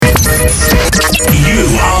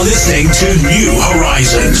listening to New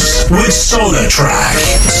Horizons with SolarTrak.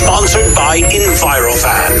 Sponsored by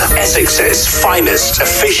Envirovan, Essex's finest,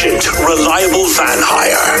 efficient, reliable van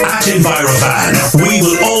hire. At Envirovan, we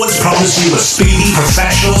will always promise you a speedy,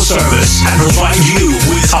 professional service and provide you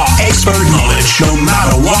with our expert knowledge no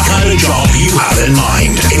matter what kind of job you have in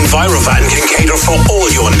mind. Envirovan can cater for all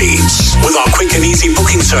your needs. With our quick and easy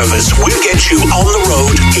booking service, we'll get you on the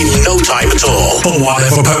road in no time at all. For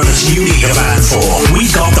whatever purpose you need a van for,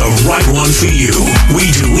 we've got the right one for you.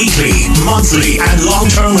 We do weekly, monthly, and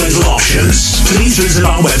long-term rental options. Please visit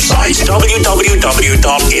our website,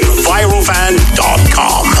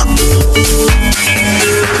 www.envirovan.com.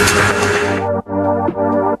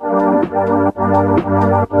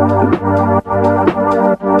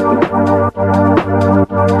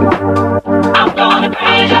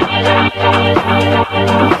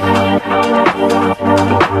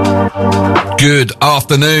 Good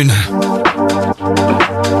afternoon.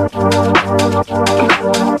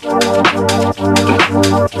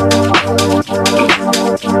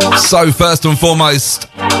 So first and foremost,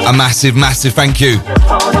 a massive thank you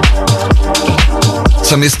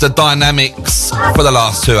to Mr. Dynamics for the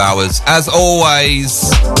last 2 hours. As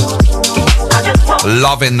always,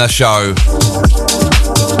 loving the show.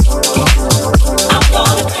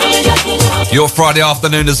 Your Friday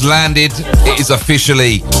afternoon has landed. It is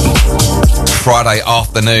officially Friday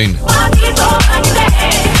afternoon.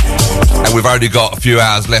 And we've only got a few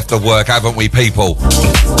hours left of work, haven't we, people?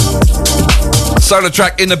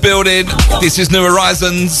 SolarTrak in the building. This is New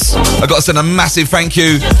Horizons. I've got to send a massive thank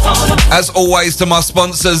you, as always, to my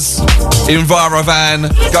sponsors,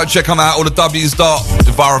 Envirovan. Go check them out, all the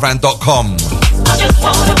w's.envirovan.com.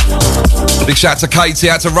 Big shout out to Katie,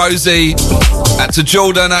 out to Rosie, out to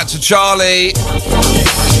Jordan, out to Charlie.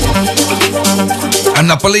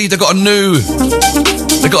 And I believe they got a new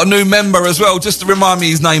member as well. Just to remind me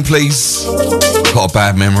his name, please. Got a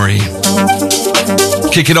bad memory.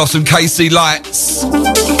 Kicking off some KC Lights.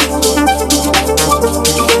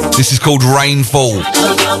 This is called Rainfall.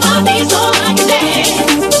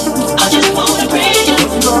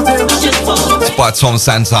 It's by Tom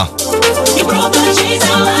Santa.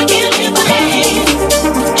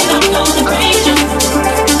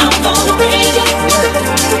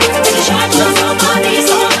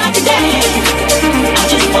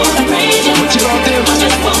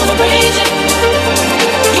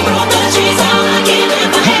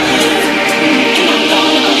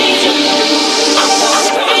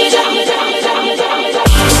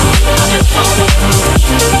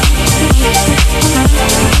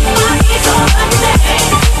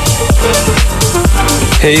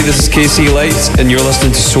 Hey, this is KC Lights, and you're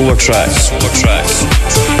listening to SolarTrak.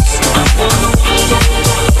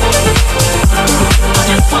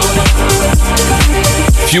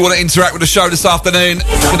 If you want to interact with the show this afternoon,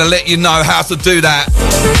 I'm going to let you know how to do that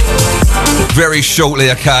very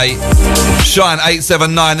shortly, okay? Shine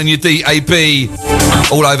 879 and your DAB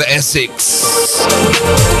all over Essex.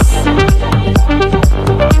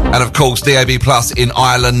 And of course, DAB Plus in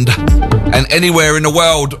Ireland and anywhere in the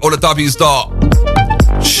world, all the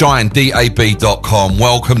w's.shinedab.com.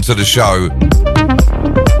 Welcome to the show.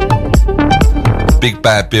 Big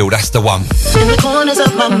Bad Bill, that's the one. In the corners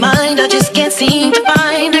of my mind, I just can't seem to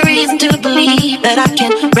find a reason to believe that I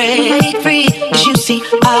can break free. As you see,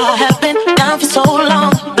 I have been down for so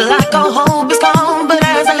long, but like all hope is gone. But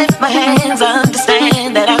as I lift my hands, I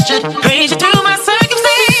understand that I should praise you through my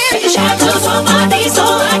circumstance. Take a shadows off my knees so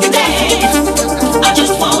I can dance. I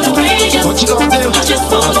just wanna praise you. What you gonna do? I just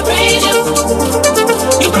wanna praise you.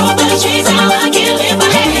 You brought the trees out, I can't lift my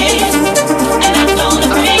hands, and I'm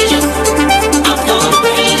gonna praise you. I'm gonna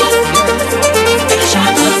praise you. Take a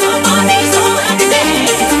shadows off my knees so I can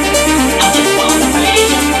dance. I just wanna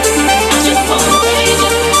praise you. I just wanna praise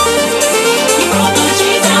you. You brought the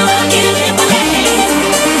trees out, I can't lift my hands,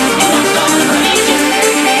 and I'm gonna praise you. I'm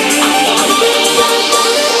gonna praise you.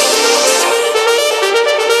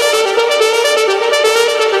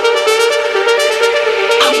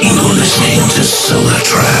 You're listening to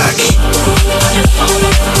SolarTrak.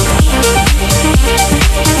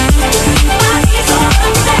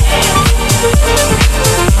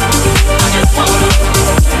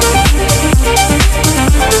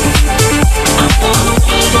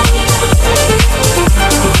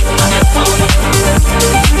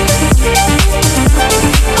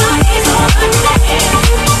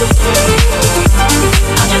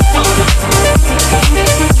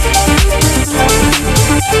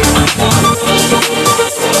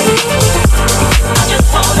 I'm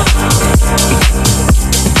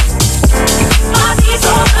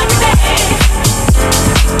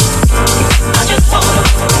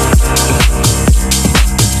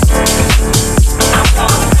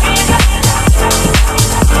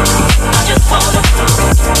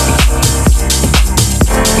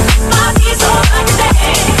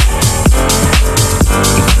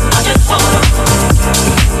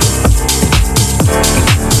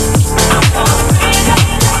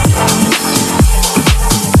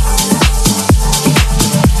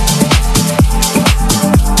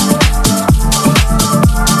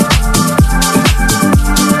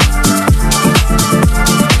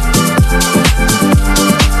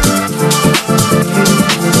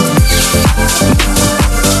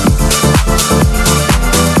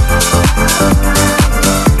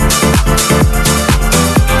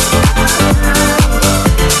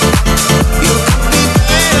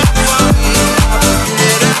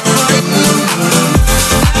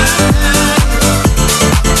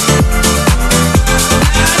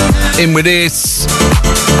In with this,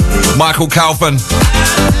 Michael Calfan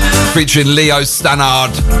featuring Leo Stannard.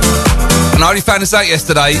 And I only found this out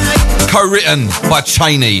yesterday, co-written by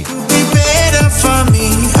Cheney. Be better for me,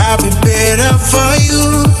 I'll be better for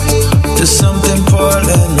you. There's something poor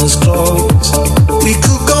in those clothes. We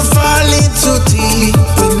could go falling too deep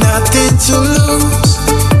with nothing to lose,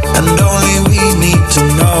 and only we need to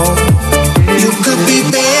know. You could be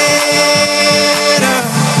better.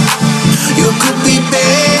 You could be better.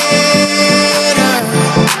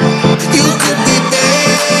 You could be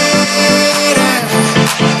better.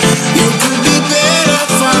 You could be better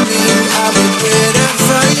for me, I'll be better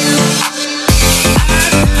for you.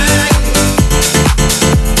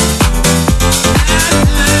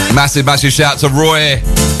 Massive, massive shout to Roy.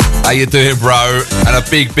 How you doing, bro? And a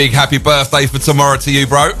big, big happy birthday for tomorrow to you,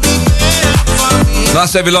 bro.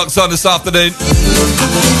 Nice to have you locked on this afternoon.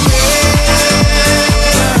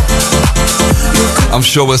 I'm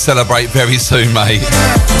sure we'll celebrate very soon, mate.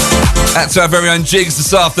 Out to our very own Jigs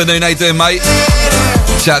this afternoon. How you doing, mate?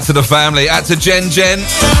 Shout to the family. Out to Jen.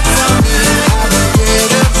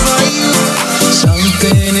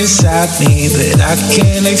 Something inside me that I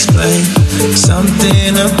can't explain.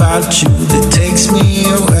 Something about you that takes me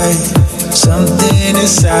away. Something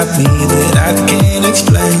inside me that I can't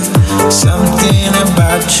explain. Something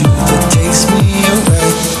about you that takes me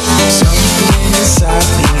away. Something inside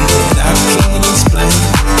me that I can't explain.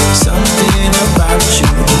 Something about you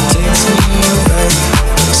that takes me away.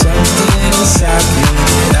 Something inside me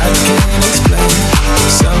that I can't explain.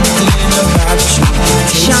 Something about you that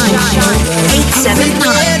takes me away. 879.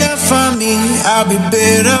 Better for me, I'll be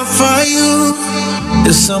better for you.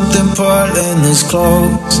 There's something poor in those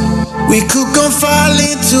clothes. We could go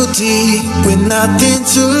falling too deep with nothing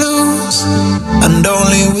to lose, and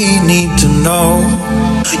only we need to know.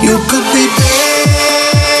 You could be better.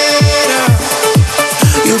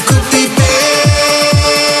 You could be better.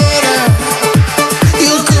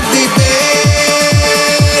 You could be better.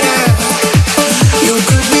 You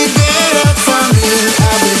could be better for me,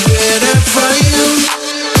 I'll be better for you.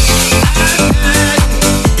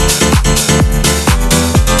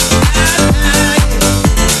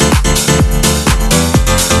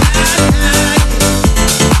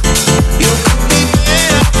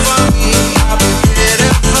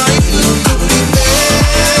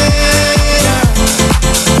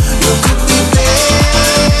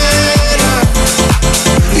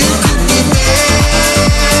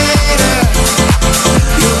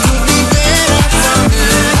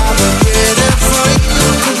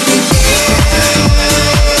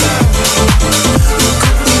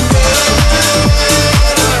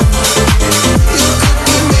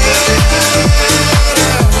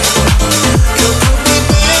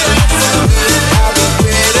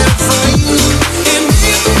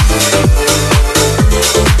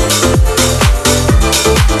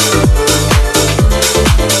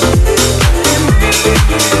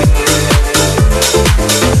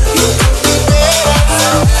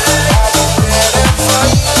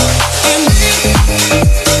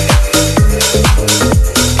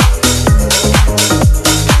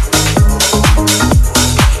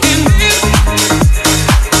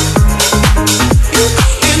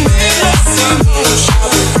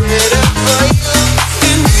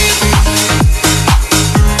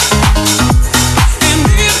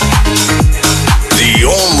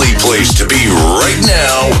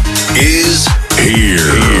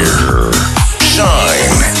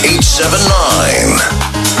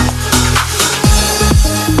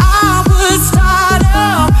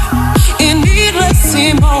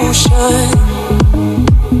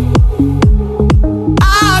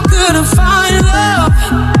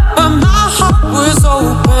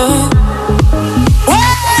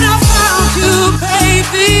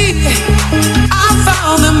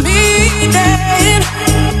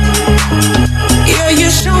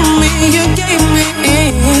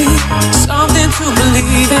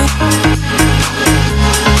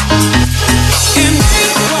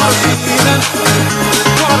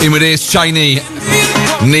 In with this, Cheney.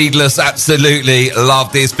 Needless, absolutely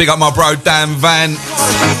love this. Big up my bro Dan Van.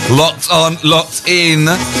 Locked on, locked in.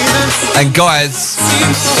 And guys,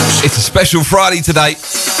 it's a special Friday today.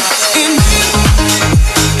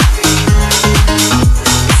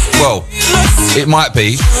 Well, it might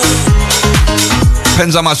be.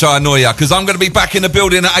 Depends how much I annoy you, because I'm going to be back in the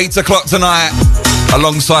building at 8 o'clock tonight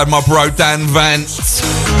alongside my bro Dan Vance.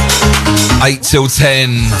 8 till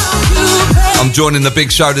 10. I'm joining the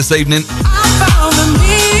big show this evening.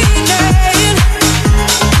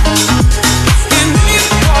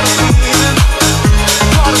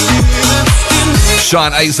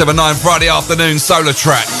 Shine 879 Friday afternoon,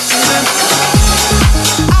 SolarTrak.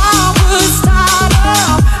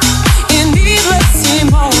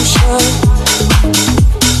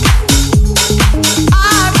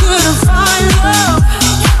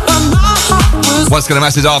 Let's get a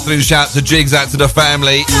massive afternoon shout to Jigs, out to the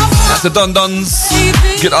family, out to Don Dons.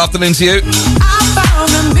 Good afternoon to you.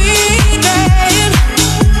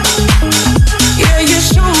 Yeah, you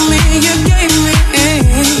showed me, you gave me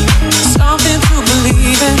something to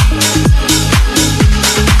believe in.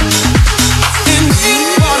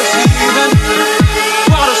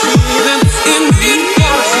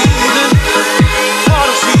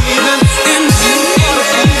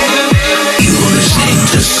 You're listening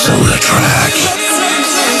to SolarTrak.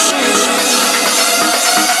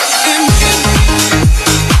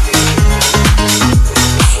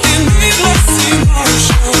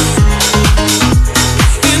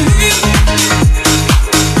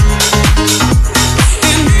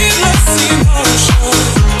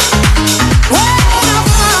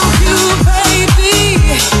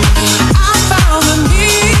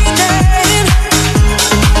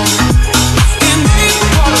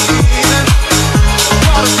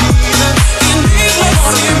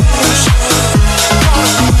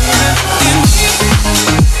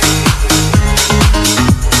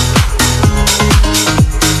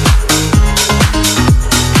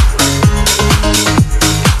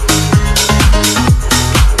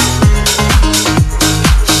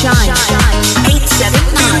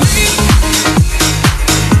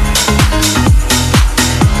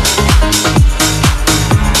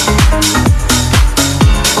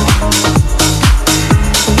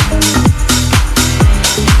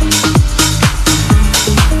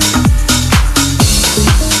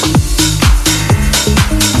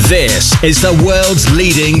 This is the world's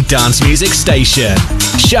leading dance music station,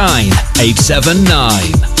 Shine 879.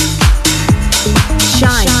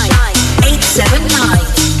 Shine 879.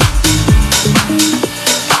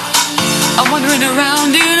 I'm wandering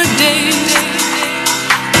around in a daze.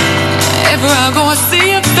 Ever I go, I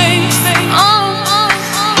see a face.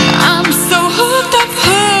 I'm so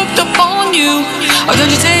hooked up on you. Oh,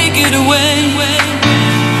 don't you take it away.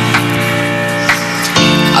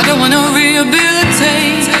 I don't wanna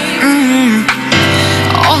rehabilitate.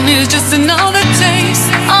 Only it's just another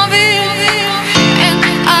taste of it. And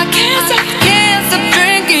I can't stop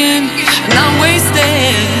drinking. And I'm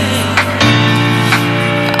wasted.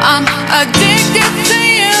 I'm addicted to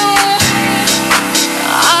you.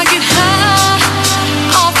 I get high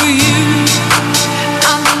off of you.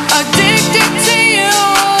 I'm addicted to you.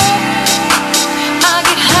 I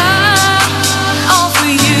get high off of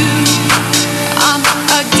you. I'm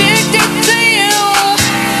addicted to you.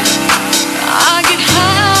 I get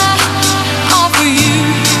high off of you.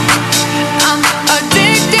 I'm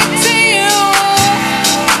addicted to you.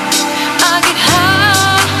 I get high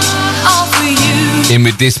off of you. In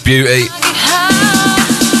with this beauty,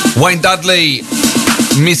 Wayne Dudley,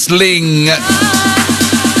 Miss Ling,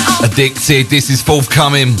 Addicted. This is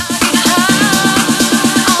forthcoming.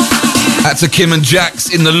 That's a Kim and Jax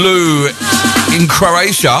in the loo in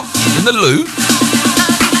Croatia. In the loo.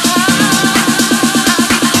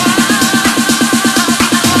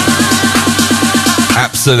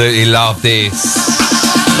 Absolutely love this.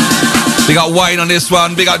 Big up Wayne on this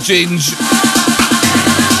one. Big up Ginge.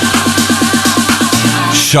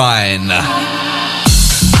 Shine.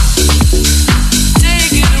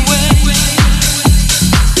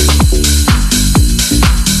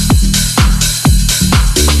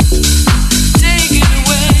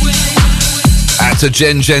 To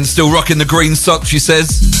Jen, still rocking the green socks, she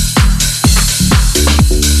says.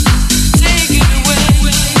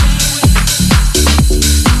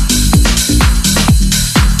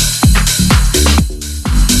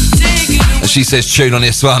 And she says tune on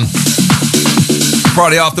this one.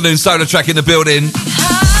 Friday afternoon, SolarTrak in the building.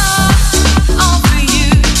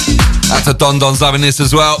 That's a Don Don's loving this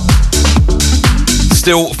as well.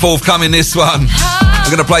 Still forthcoming this one. I'm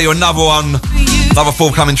going to play you another one. Another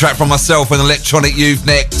forthcoming track from myself and Electronic Youth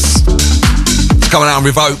next. It's coming out on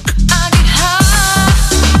Revoke.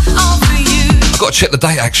 I've got to check the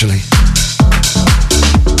date actually.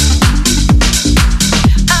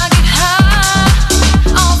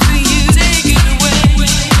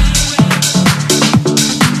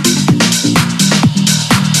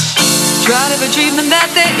 Tried every treatment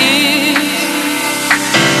that there is.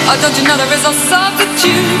 Oh, don't you know there is a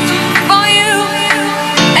substitute for you?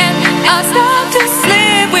 And I start to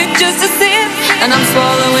slip with just a sip, and I'm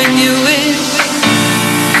swallowing you in.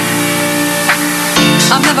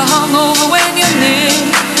 I'm never hungover when you're near,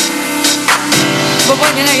 but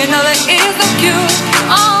when you're here, you know there is no cure.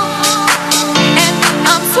 Oh, and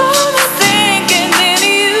I'm slowly sinking into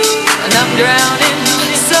you, and I'm drowning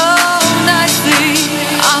so nicely.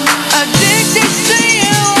 I'm addicted to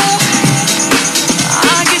you.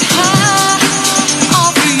 I get high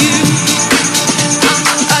off of you. I'm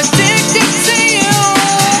addicted to you.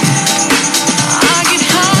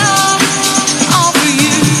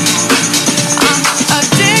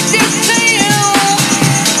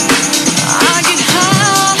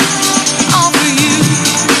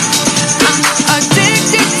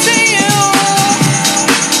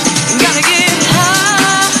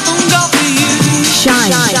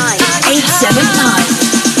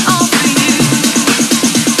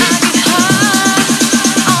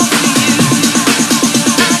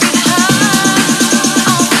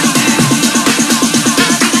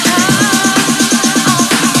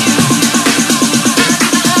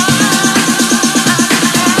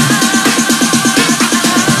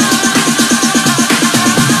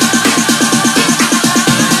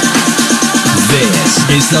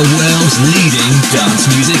 is the world's leading dance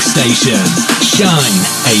music station. Shine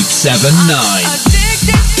 879.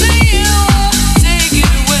 Addicted to you, take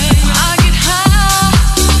it away. I get high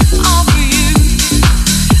off of you.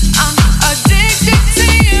 I'm addicted to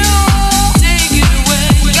you, take it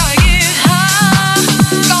away. Gotta get high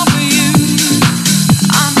off of you.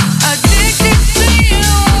 I'm addicted to you,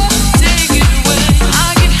 take it away.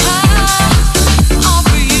 I get high off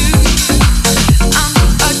of you. I'm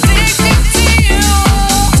addicted to you,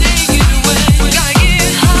 take it away. Gotta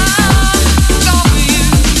get high off of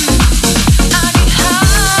you. I get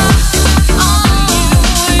high on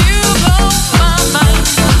you, blow my mind.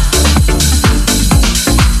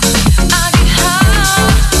 I get high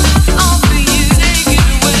off of you, take it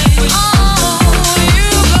away. Oh, you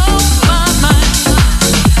blow my mind.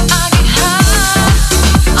 I get high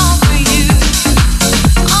off of you.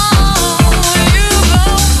 Oh, you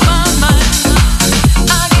blow my mind.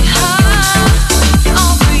 I get high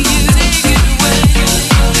off of you, take it away.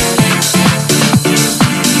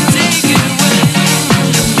 Take it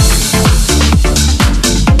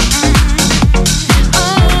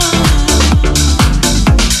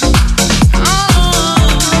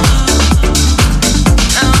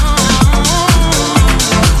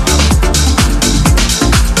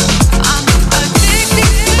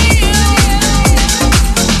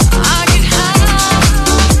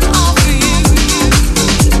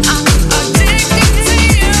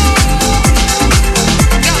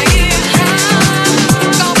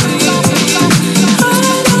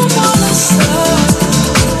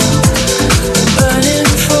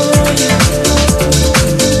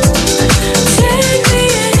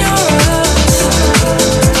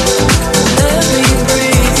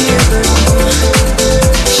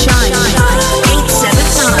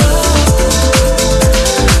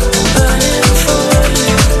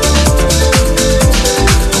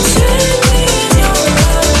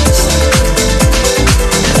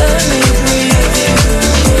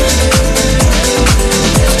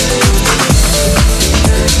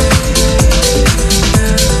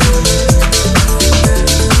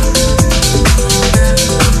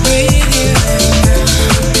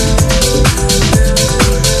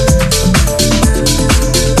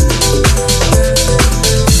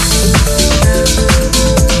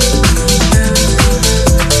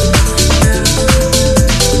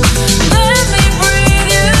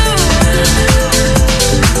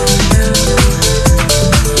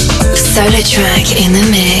SolarTrak in the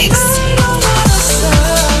mix.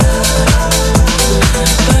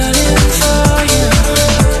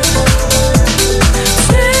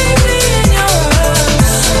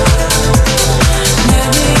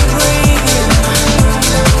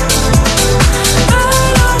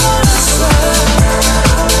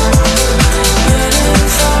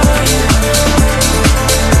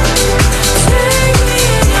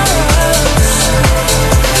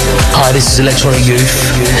 Hi, this is Electronic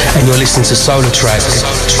Youth, and you're listening to SolarTrak.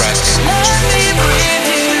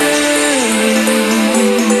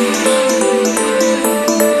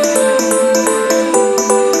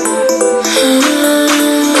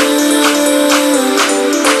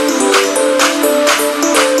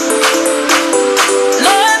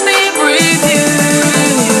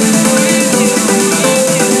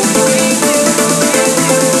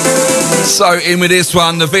 So in with this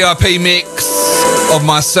one, the VIP mix of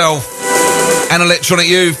myself and Electronic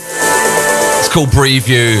Youth. It's called Breathe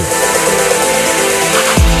You.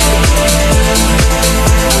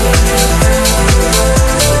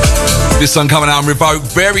 This one coming out on Revoke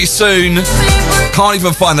very soon. Can't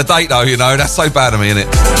even find the date though, you know. That's so bad of me, innit?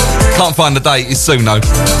 Can't find the date. It's soon though.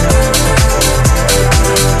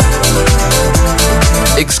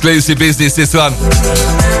 Exclusive business, this one.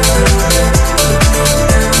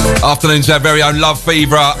 Afternoon to our very own Love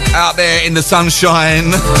Fever out there in the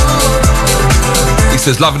sunshine. He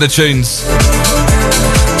says, loving the tunes.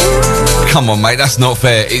 Come on, mate, that's not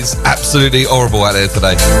fair. It's absolutely horrible out there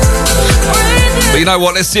today. But you know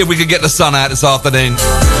what? Let's see if we can get the sun out this afternoon.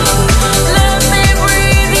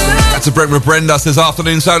 That's a Brent with Brenda. Says,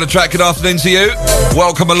 afternoon, SolarTrak. Good afternoon to you.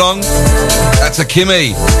 Welcome along. That's a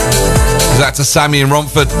Kimmy. That's a Sammy in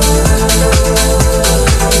Romford.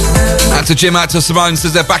 Out to Jim, out to Simone,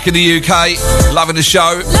 says they're back in the UK, loving the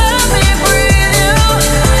show.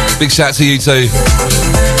 Big shout to you too.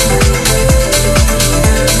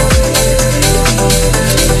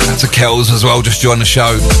 Out to Kells as well, just joined the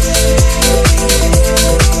show.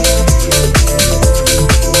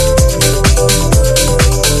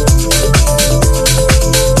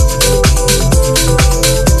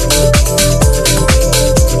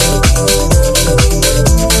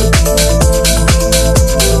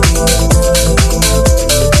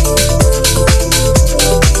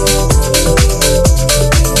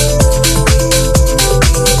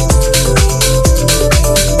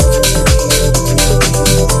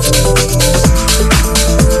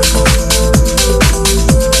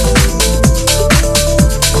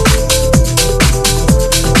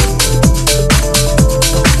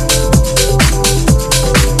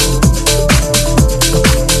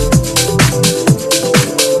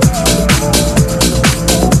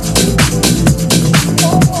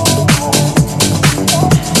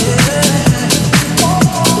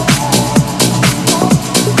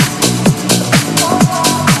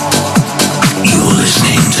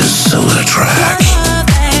 SolarTrak.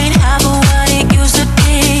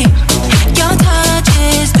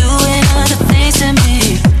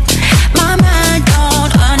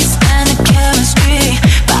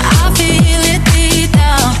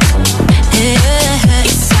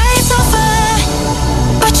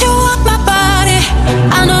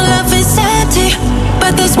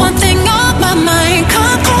 There's one thing on my mind,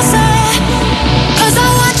 come closer, 'cause I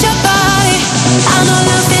want your body. I know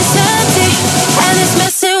love is empty, and it's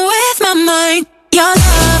messing with my mind. Your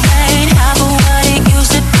love ain't half of what it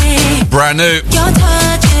used to be. Brand new. Your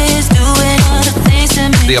touch is doing other things to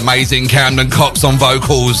me. The amazing Camden Cox on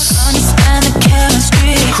vocals. Understand the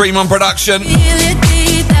chemistry. Cream on production. Feel it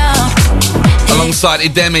deep down. Alongside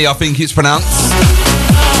Idemi, I think it's pronounced.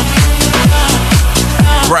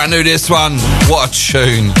 Brand new this one. What a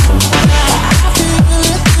tune.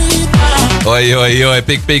 Oi, oi, oi.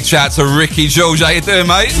 Big shout to Ricky George. How you doing,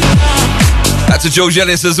 mate? That's to George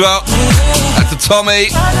Ellis as well. That's to Tommy.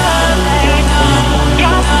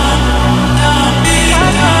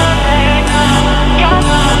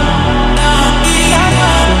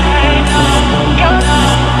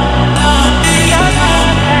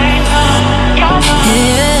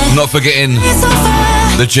 Not forgetting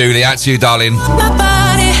the Julie. Out to you, darling.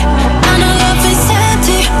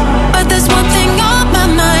 But there's one thing on my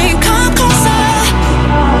mind, come closer,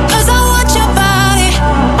 'cause I want your body.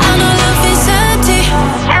 I know love is empty,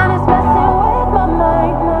 and it's messing with my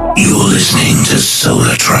mind. You're listening to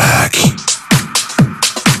SolarTrak.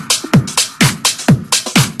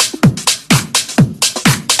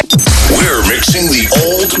 We're mixing the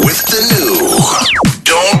old with the new.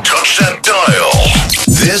 Don't touch that dial.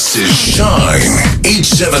 This is Shine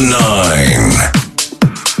 879.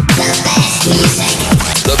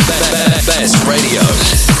 The best radio.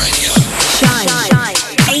 Shine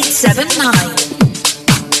 879.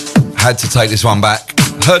 Had to take this one back.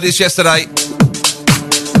 Heard this yesterday.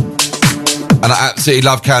 And I absolutely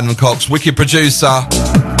love Camden Cox. Wicked producer.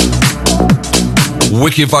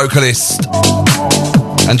 Wicked vocalist.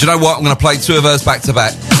 And do you know what? I'm going to play two of hers back to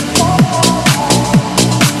back.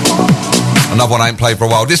 Another one I ain't played for a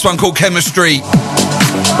while. This one called Chemistry.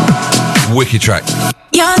 Wicked track.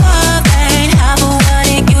 Your love ain't half of what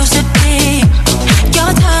it used to be.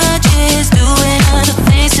 Your touch is doing other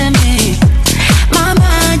things to me. My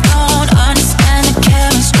mind don't understand the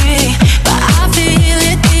chemistry, but I feel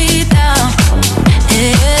it deep down.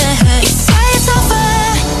 Yeah. You say it's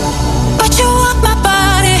over, but you want my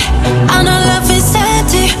body. I know love is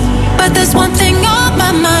empty, but there's one thing on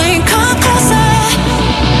my mind. Come closer,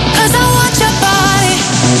 'cause I want your body.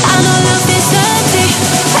 I know love is empty,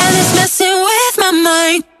 and it's messing with my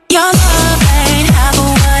mind. Your love ain't half of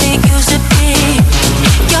what it used to be.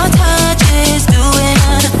 Your touch is doing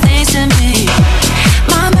other things to me.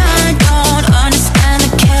 My mind don't understand the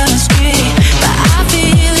chemistry, but I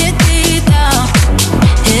feel it deep down.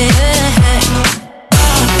 Yeah.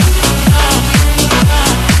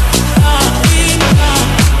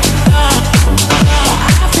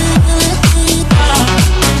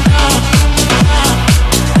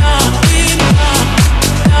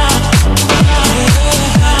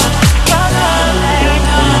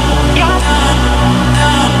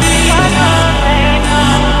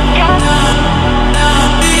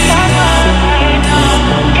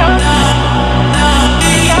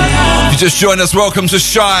 Just join us. Welcome to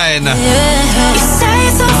Shine. You say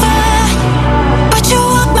it's over, but you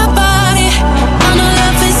want my body. I know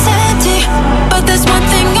love is empty, but there's one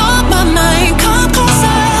thing on my mind. Come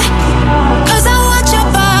closer, 'cause I want your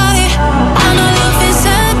body. I know love is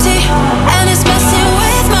empty, and it's messing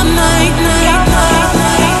with my mind.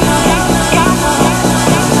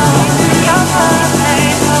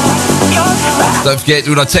 Don't forget,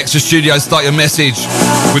 when I text the studio, start your message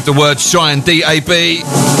with the word Shine, DAB.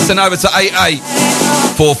 Send over to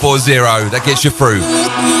 88440. That gets you through.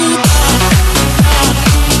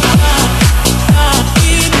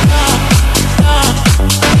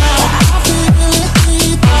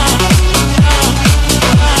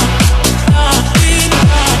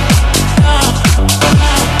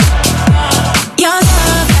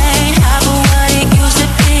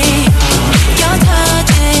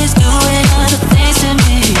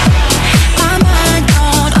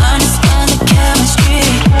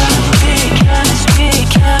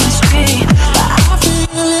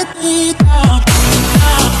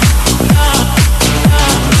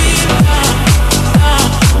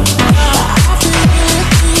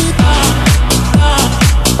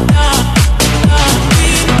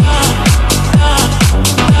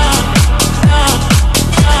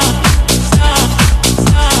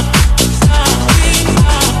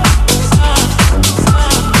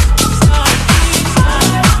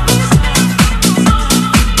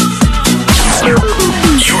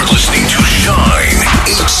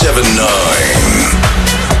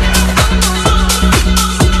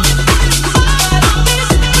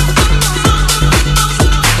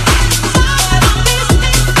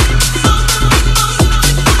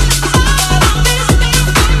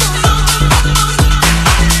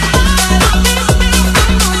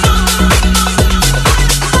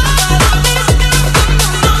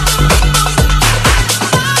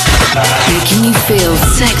 feel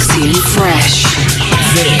sexy and fresh.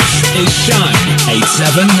 This is Shine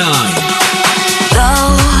 879.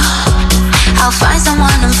 I'll find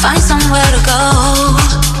someone and find somewhere to go.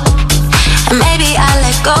 And maybe I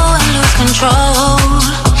let go and lose control.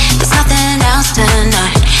 There's nothing else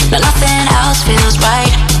tonight. No, nothing else feels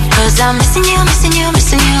right. Cause I'm missing you, missing you,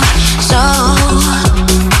 missing you. So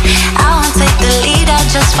I won't take the lead, I'll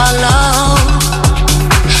just follow.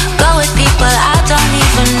 Go with people I don't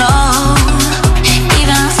even know.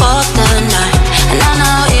 Even for the night. And I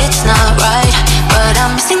know it's not right, but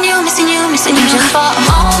I'm missing you, missing you, missing you. Just for a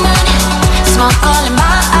moment, smoke all in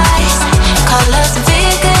my eyes, colors and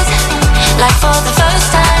figures, like for the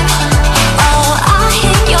first time. Oh, I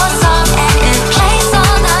hear your song and it plays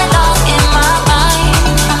all night long in my mind,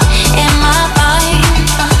 in my mind.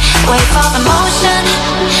 Wave of emotion,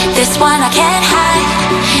 this one I can't hide.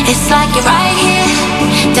 It's like you're right here,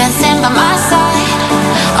 dancing by my side.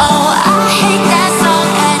 Oh, I hate that song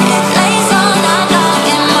and it plays all night long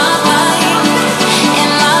in my mind, in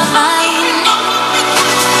my mind.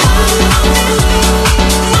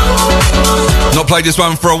 Not played this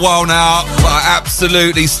one for a while now, but I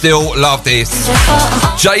absolutely still love this.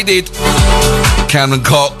 Jaded, Camden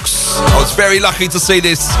Cox. I was very lucky to see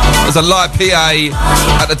this as a live PA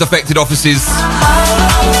at the Defected offices.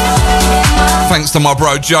 Thanks to my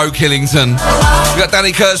bro Joe Killington. We got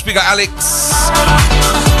Danny Kurtz, we got Alex.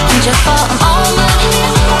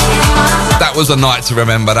 That was a night to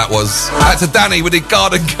remember, that was. Out to Danny with the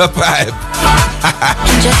garden kebab.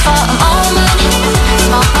 Just for a moment,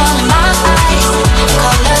 smoke all in my eyes,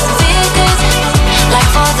 colors and figures, like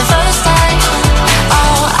for the first time.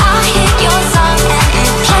 Oh, I hear your song and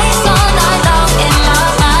it plays all night long in my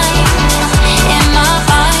mind, in my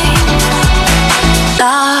mind.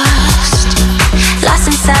 Lost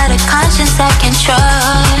inside a conscience I can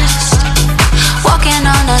trust. Walking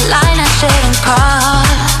on a line I shouldn't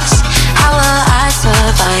cross. How will I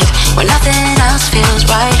survive when nothing else feels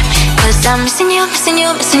right? Cause I'm missing you, missing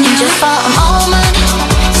you, missing you. Just for a moment,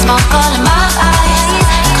 smoke all in my eyes,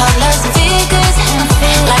 colors and figures,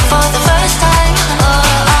 like for the first time.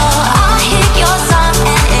 Oh, I hear your song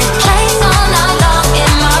and it plays all night long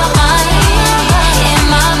in my mind, in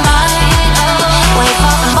my mind. Wave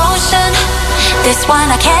of emotion, this one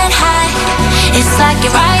I can't hide. It's like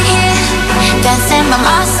you're right here, dancing by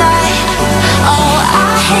my side. Oh,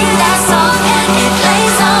 I hate that song and it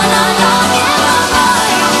plays all night long in my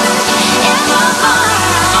mind, in my mind.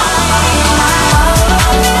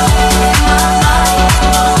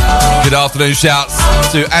 Good afternoon, shouts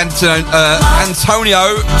to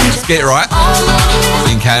Antonio. Let's get it right.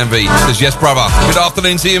 In Canby. Says, yes, brother. Good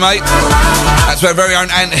afternoon to you, mate. That's our very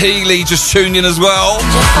own Ant Healy just tuned in as well.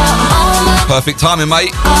 Perfect timing,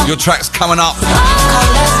 mate. Your track's coming up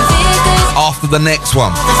after the next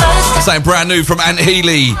one. Saying brand new from Ant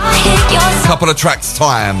Healy. Couple of tracks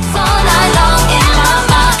time.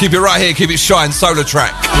 Keep it right here. Keep it shine.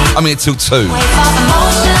 SolarTrak. I'm here till 2.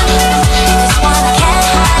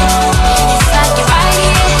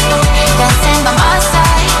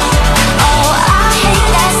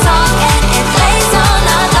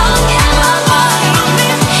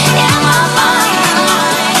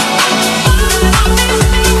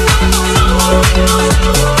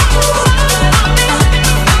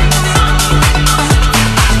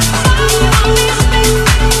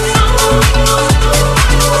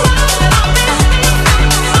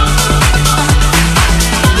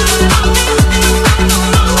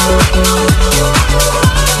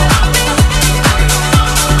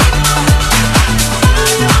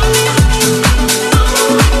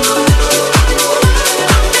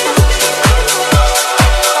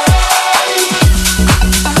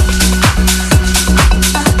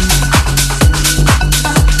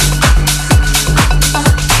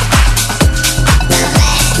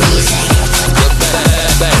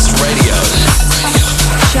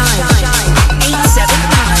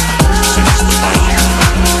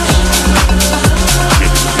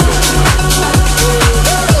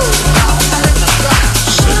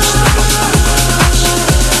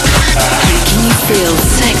 Feel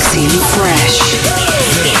sexy and fresh.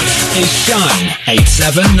 This is Shine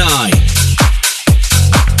 879.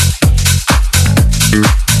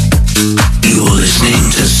 You're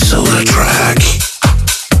listening to SolarTrak.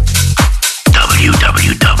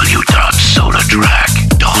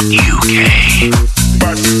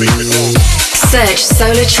 www.solartrak.uk. Search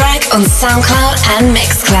SolarTrak on SoundCloud and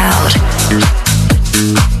Mixcloud.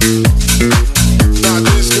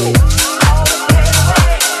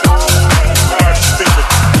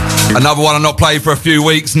 Another one I've not played for a few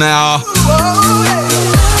weeks now.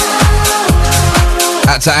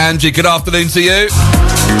 Out to Angie, good afternoon to you.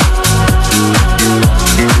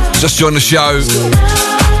 Just joined the show.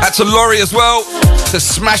 Out to Laurie as well. They're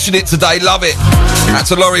smashing it today, love it. Out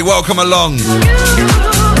to Laurie, welcome along.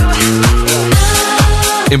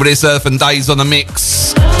 In with this Earth and Days on the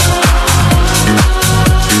mix.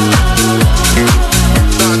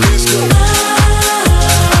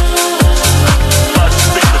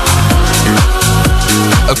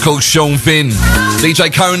 Of course, Sean Finn, DJ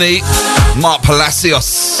Coney, Mark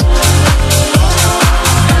Palacios.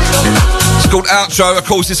 It's called Outro. Of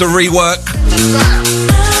course, it's a rework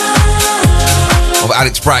of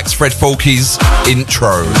Alex Brack's Fred Falke's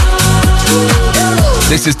intro.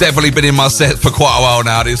 This has definitely been in my set for quite a while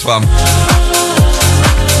now, this one.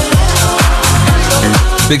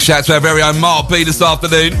 Big shout out to our very own Mark B this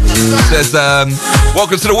afternoon. Says,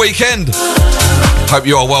 welcome to the weekend. Hope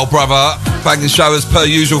you are well, brother. Banging show as per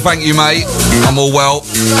usual. Thank you, mate. I'm all well.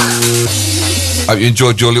 Hope you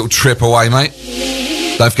enjoyed your little trip away, mate.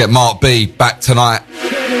 Don't forget Mark B back tonight.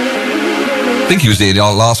 I think he was here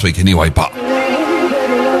last week anyway, but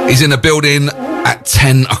he's in the building at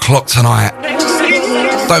 10 o'clock tonight.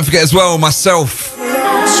 Don't forget as well, myself.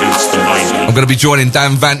 I'm going to be joining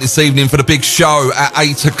Dan Vant this evening for the big show at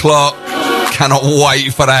 8 o'clock. Cannot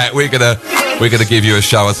wait for that. We're gonna give you a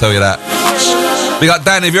show, I'll tell you that. Big up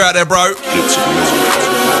Dan, if you're out there, bro.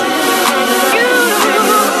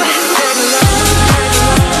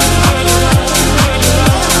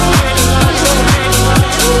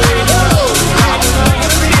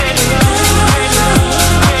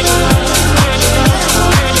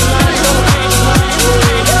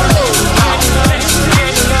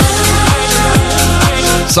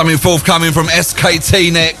 Something forthcoming from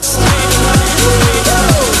SKT next.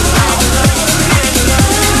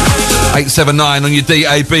 879 on your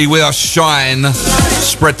DAB. We are Shine.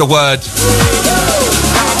 Spread the word.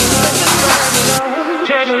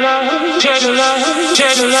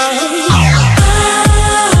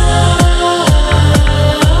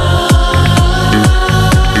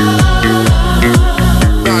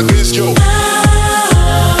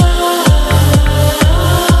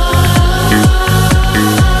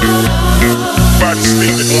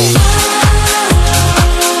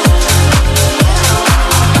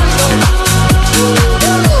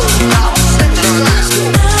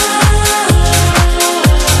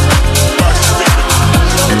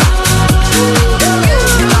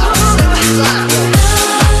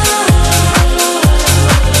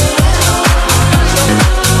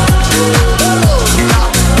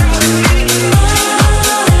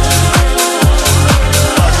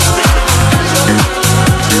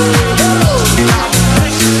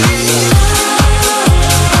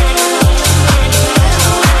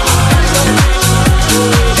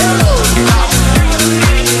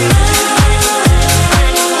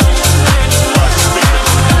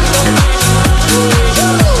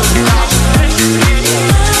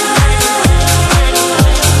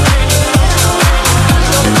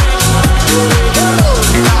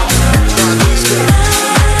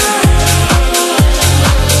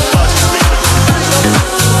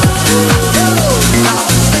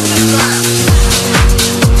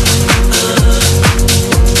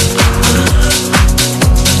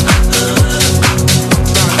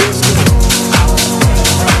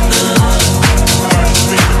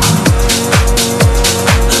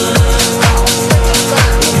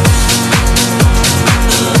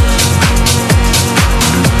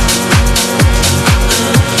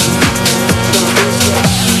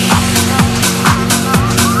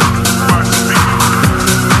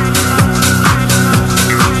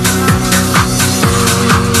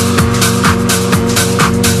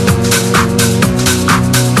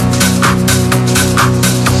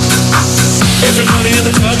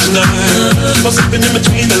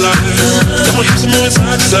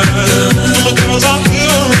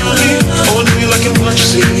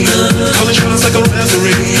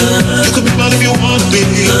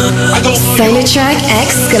 SolarTrak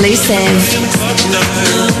exclusive.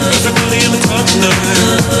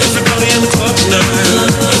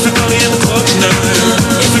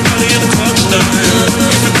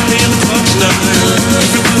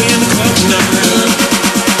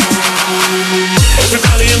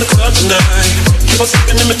 Keep on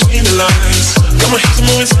slipping in between the lines. Got my hips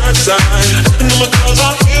moving side to side. And all my girls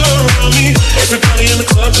are here around me. Everybody in the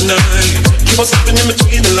club tonight. Keep on slipping in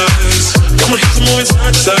between the lines. Got my hips moving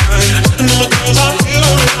side to side. And all my girls are here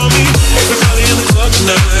around me. Everybody in the club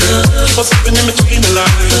tonight. Keep on slipping in between the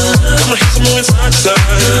lines. Got my hips moving side to side.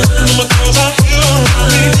 And all my girls are here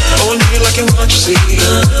around me. I wanna be like in what you see.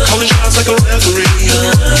 Calling shots like a referee.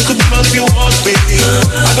 You could be mine if you want to be.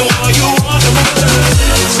 I know all you want to be.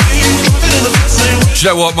 Do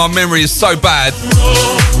you know what? My memory is so bad.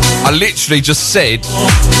 I literally just said,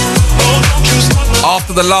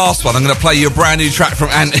 after the last one, I'm going to play you a brand new track from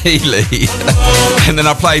Ant Healy. And then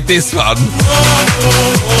I played this one.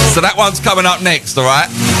 So that one's coming up next, all right?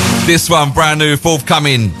 This one, brand new,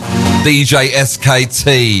 forthcoming, DJ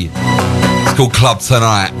SKT. It's called Club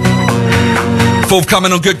Tonight.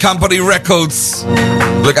 Forthcoming on Good Company Records.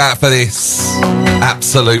 Look out for this.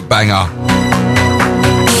 Absolute banger.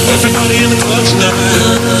 Everybody in the club tonight,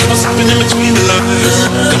 what's happening in between the lines?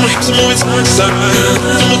 Got my hips moving side to side,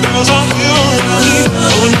 and my girls all here around me.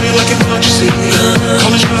 Going me like an emergency,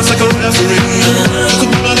 calling shots like a referee. You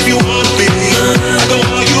can run if you wanna be, I go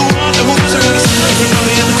all you want, and who's gonna see?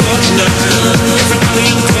 Everybody in the club tonight, everybody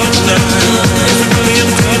in the club tonight, everybody in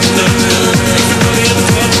the club tonight, everybody in the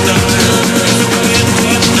club tonight, everybody in the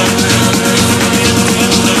club tonight, everybody in the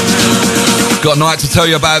club tonight. Got a night to tell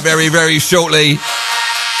you about very, very shortly.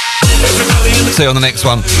 See you on the next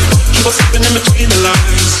one. Keep on slipping in between the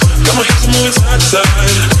lines. Got my hips moving side to side,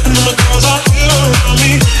 and all my girls are here around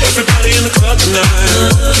me. Everybody in the club tonight.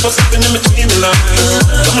 Keep on slipping in between the lines.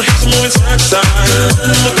 Got my hips moving side to side,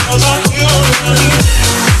 and all my girls are here around me.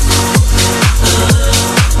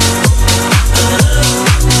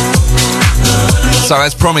 So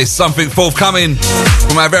as promised, something forthcoming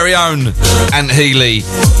from our very own Ant Healy.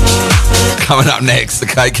 Coming up next,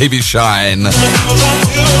 okay, keep it shine.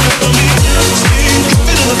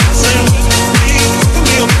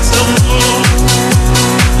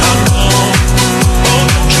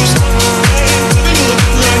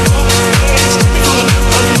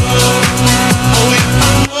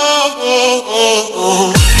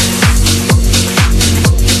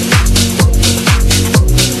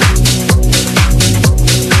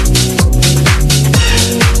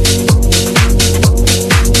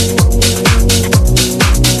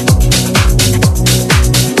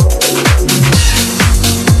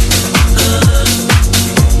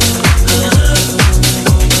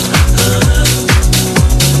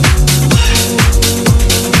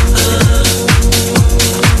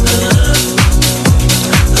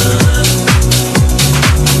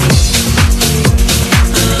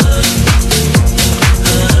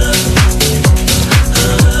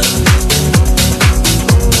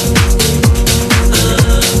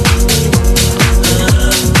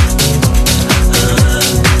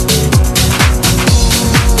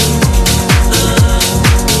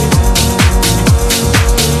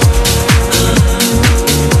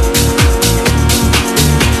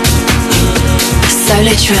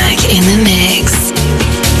 SolarTrak in the mix.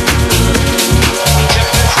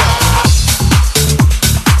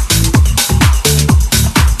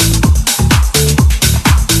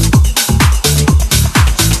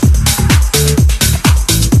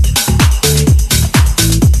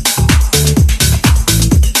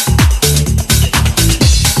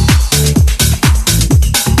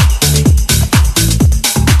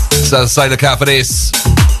 So say look out for this.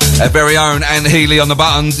 Our very own Ant Healy on the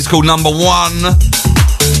buttons. It's called Number One.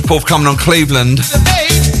 Forthcoming on Cleveland.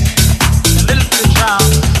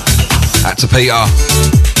 Out to Peter.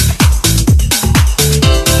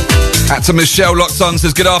 Out to Michelle locked on,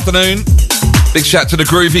 says good afternoon. Big shout to the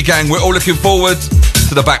Groovy Gang. We're all looking forward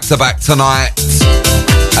to the back-to-back tonight.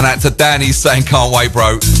 And out to Danny saying can't wait,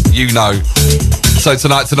 bro. You know. So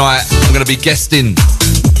tonight I'm going to be guesting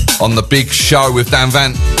on the big show with Dan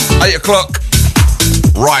Vant. 8 o'clock.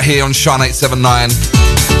 Right here on Shine 879.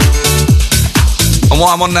 And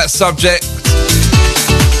while I'm on that subject,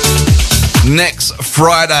 next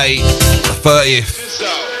Friday, the 30th.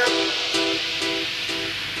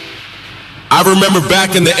 I remember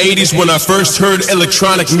back in the 80s when I first heard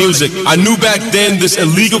electronic music. I knew back then this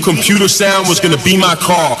illegal computer sound was gonna be my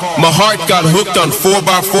call. My heart got hooked on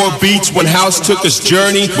 4x4 beats when House took its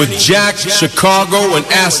journey with Jack, Chicago, and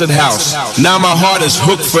Acid House. Now my heart is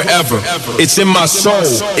hooked forever. It's in my soul,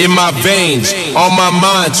 in my veins, on my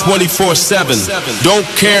mind 24/7. Don't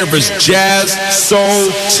care if it's jazz,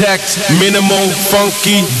 soul, tech, minimal,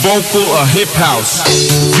 funky, vocal, or hip house.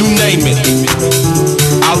 You name it.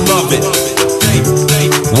 I love it.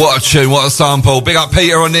 What a tune, what a sample. Big up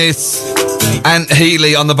Peter on this. Ant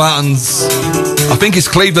Healy on the buttons. I think it's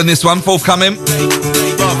Cleveland, this one, forthcoming.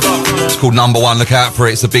 It's called Number One, look out for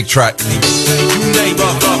it, it's a big track.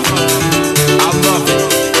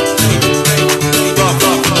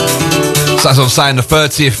 So as I was saying, the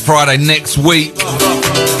 30th Friday next week,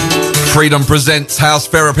 Freedom presents House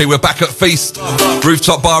Therapy. We're back at Feast,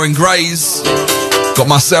 Rooftop Bar in Grays. Got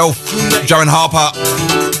myself, Joan Harper,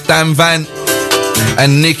 Dan Vant,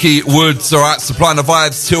 and Nikki Woods, alright, supplying the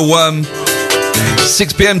vibes till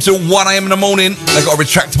 6 p.m. till 1 a.m. in the morning. They've got a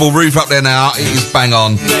retractable roof up there now. It is bang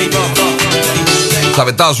on. So if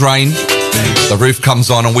it does rain, The roof comes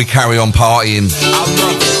on and we carry on partying.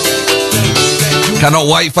 Cannot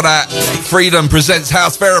wait for that. Freedom presents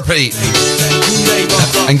House Therapy.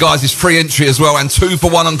 And guys, it's free entry as well and 2 for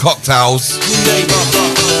 1 on cocktails.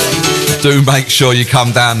 Do make sure you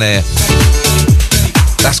come down there.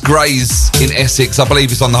 That's Gray's in Essex. I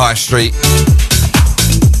believe it's on the High Street.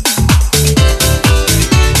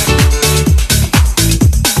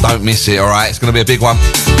 Don't miss it, all right? It's going to be a big one.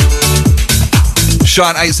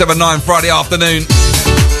 Shine 879 Friday afternoon.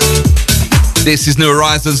 This is New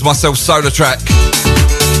Horizons, myself, SolarTrak.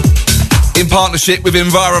 In partnership with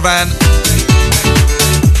Envirovan.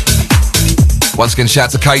 Once again, shout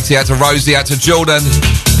out to Katie, out to Rosie, out to Jordan.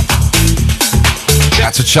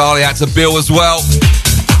 Out to Charlie, out to Bill as well.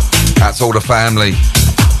 Out to all the family.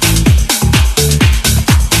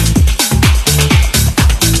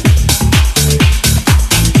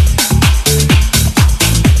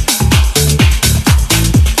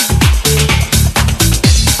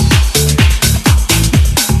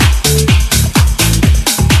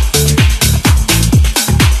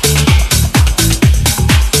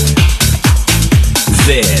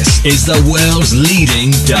 This is the world's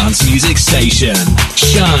leading dance music station,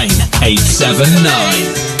 Shine 879.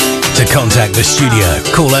 To contact the studio,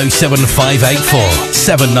 call 07584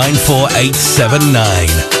 794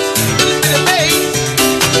 879.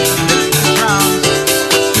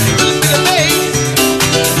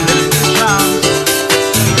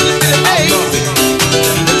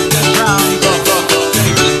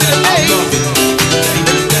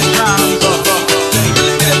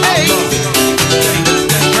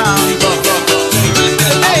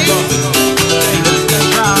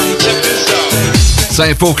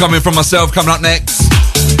 Saying forthcoming from myself coming up next.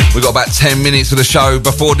 We've got about 10 minutes of the show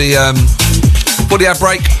before the ad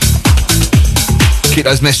break. Keep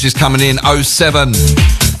those messages coming in. 07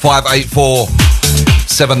 584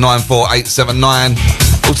 794 879.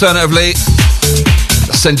 Alternatively,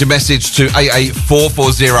 send your message to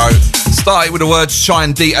 88440. Start it with the word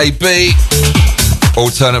Shine DAB.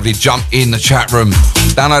 Alternatively, jump in the chat room.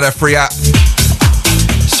 Download our free app.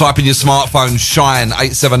 Type in your smartphone Shine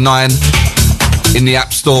 879 in the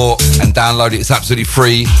App Store and download it. It's absolutely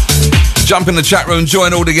free. Jump in the chat room,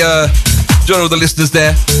 join all the listeners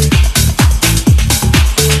there.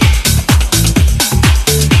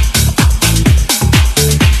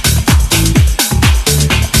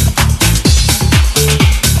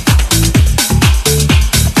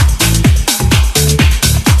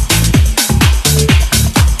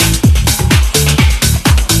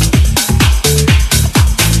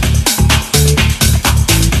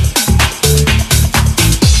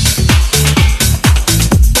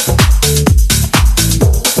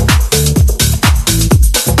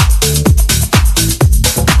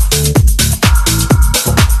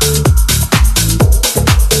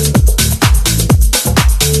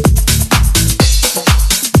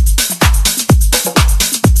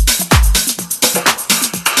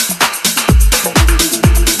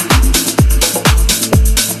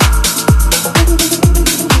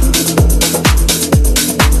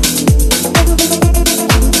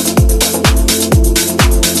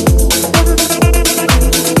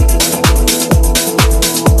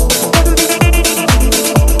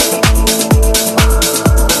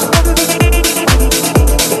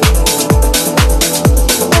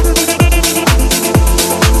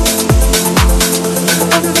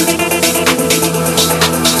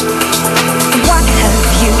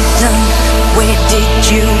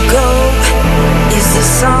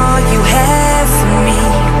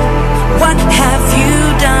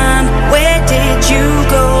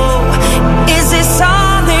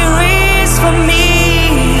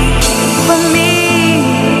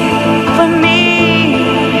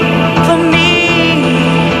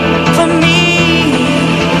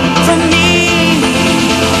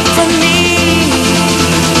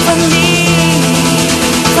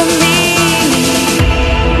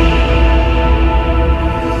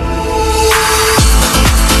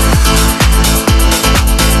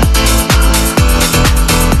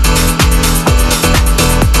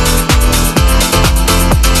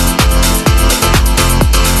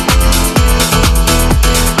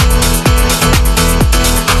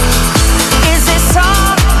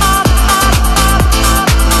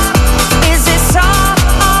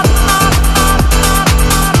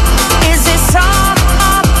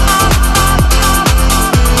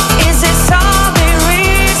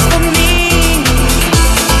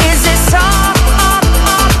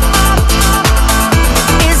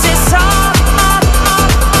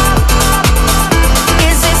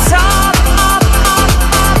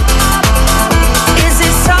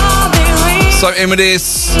 So in with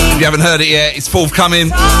this, if you haven't heard it yet, it's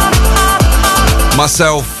forthcoming.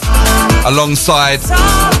 myself, alongside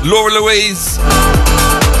Laura Louise.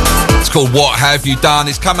 It's called What Have You Done?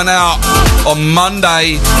 It's coming out on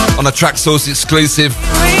Monday on a Track Source exclusive,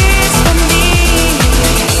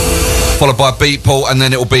 followed by Beatport, and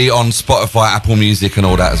then it'll be on Spotify, Apple Music and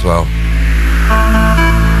all that as well.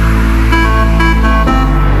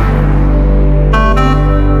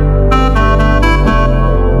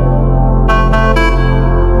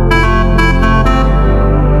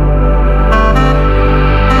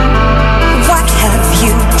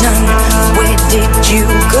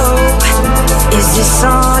 Is this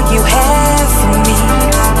all you have for me?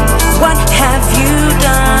 What have you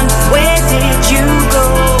done? Where did you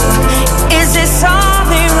go? Is this all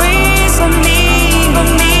there is for me? For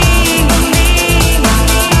me?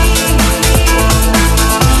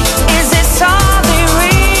 Is this all there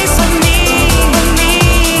is for me? For me?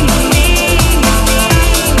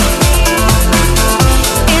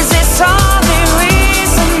 Is this all there is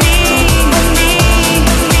for me? For me?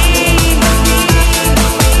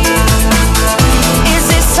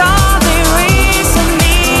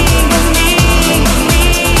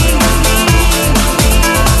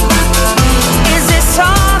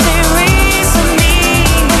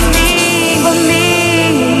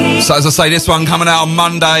 So as I say, this one coming out on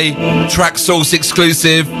Monday, Track Source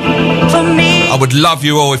exclusive. I would love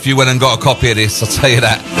you all if you went and got a copy of this, I'll tell you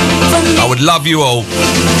that. I would love you all.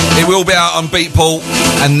 It will be out on Beatport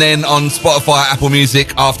and then on Spotify, Apple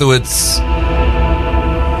Music afterwards.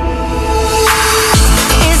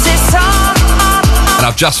 And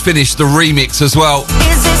I've just finished the remix as well,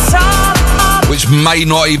 which may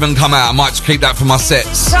not even come out. I might just keep that for my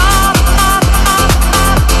sets.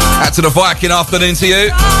 Out to the Viking, afternoon to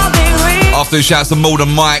you. Afternoon shouts to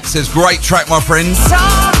Malden Mike, says great track my friends.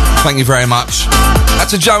 Thank you very much. Out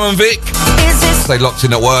to Joe and Vic, stay locked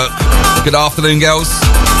in at work. Good afternoon girls.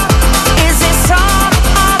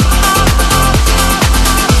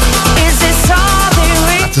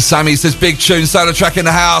 Out to Sammy, says big tune, SolarTrak in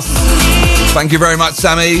the house. Thank you very much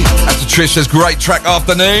Sammy. Out to Trish, says great track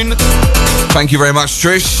afternoon. Thank you very much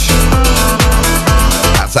Trish.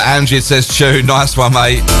 Out to Angie, it says tune, nice one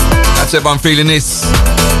mate. That's everyone feeling this.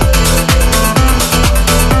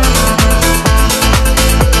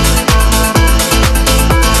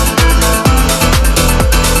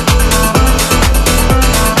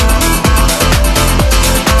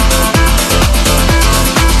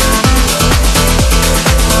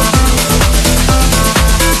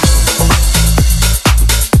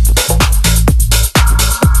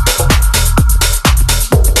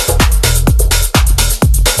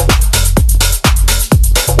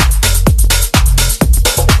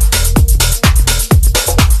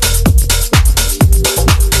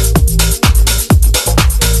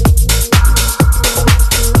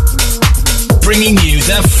 Bringing you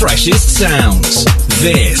the freshest sounds.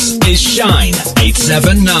 This is Shine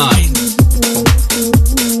 879.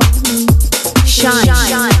 Shine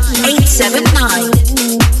 879.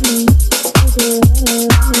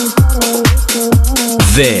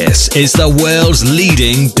 This is the world's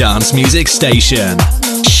leading dance music station.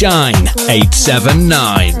 Shine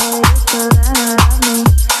 879.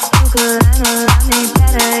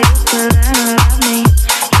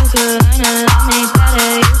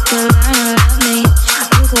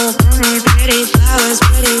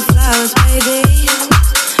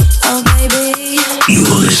 You're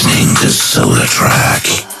listening to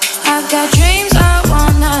SolarTrak. I've got dreams I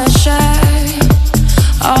wanna share.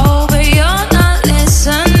 Oh, but you're not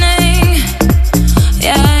listening.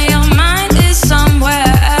 Yeah, your mind is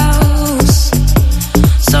somewhere else.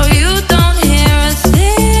 So you don't hear a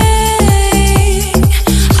thing.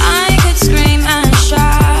 I could scream and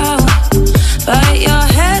shout, but your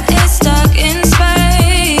head is stuck in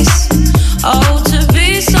space. Oh, to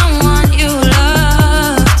be someone you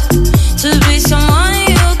loved, to be someone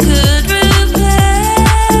you could replace.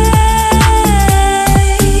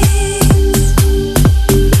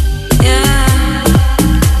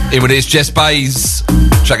 Yeah. In with this, Jess Bays.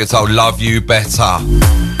 Track it's called Love You Better.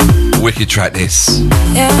 Wicked track this.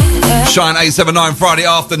 Shine 879 Friday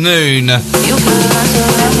afternoon. You could learn to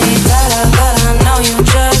love me better, but I know you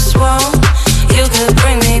just won't. You could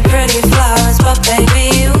bring me pretty flowers, but baby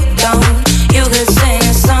you don't. You could sing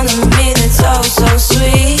a song to me that's oh so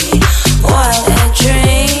sweet. What a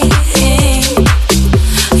dream.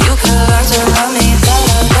 You could learn to love me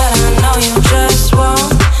better, but I know you just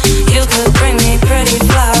won't. You could bring me pretty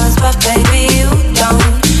flowers, but baby you don't.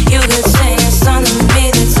 You could sing a song to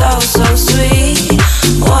me that's oh so sweet.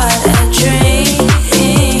 What a dream.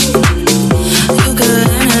 You could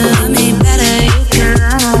learn to love me better. You could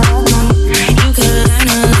learn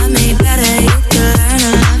to love me better. You could learn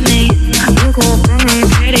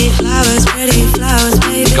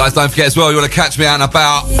Guys, don't forget as well, you want to catch me out and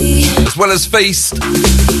about, as well as Feast.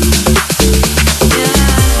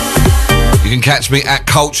 You can catch me at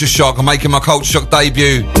Culture Shock. I'm making my Culture Shock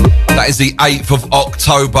debut. That is the 8th of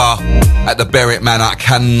October at the Berwick Manor. I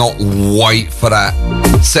cannot wait for that.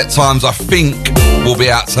 Set times, I think, will be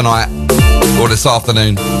out tonight or this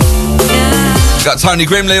afternoon. Got Tony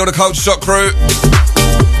Grimley or the Culture Shock crew.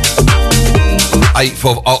 8th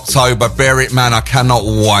of October, Berwick Manor. I cannot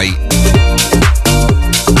wait.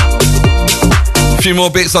 A few more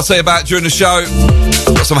bits I'll say about during the show.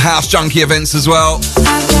 Got some House Junkie events as well.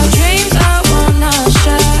 I've got dreams I wanna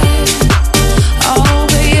share. Oh,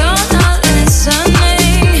 but you're not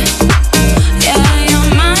listening. Yeah, your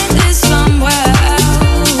mind is somewhere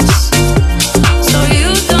else, so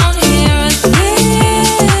you don't hear a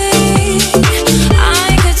thing.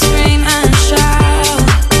 I could scream and shout,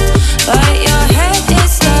 but your head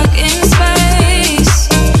is stuck in space.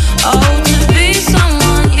 Oh, to be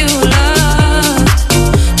someone you loved,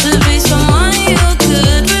 to be someone you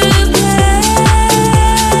could replace.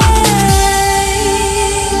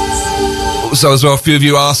 So as well, a few of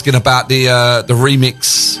you asking about the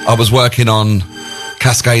remix I was working on,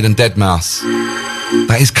 Cascade and Deadmau5.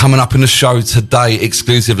 That is coming up in the show today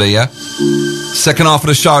exclusively, yeah? Second half of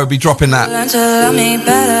the show, be dropping that. Learn to love me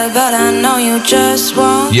better, but I know you just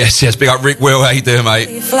won't. Yes, big up Rick Will, how you doing,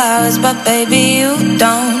 mate? Flowers, but baby, you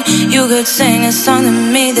don't. You could sing a song to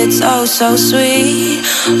me that's oh so sweet.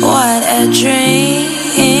 What a dream.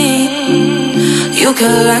 You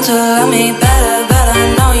could learn to love me better, but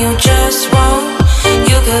I know you just won't.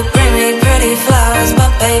 You could bring me pretty flowers,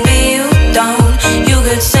 but baby, you don't. You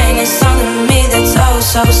could sing a song to me that's oh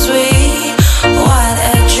so sweet. What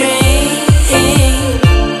a dream.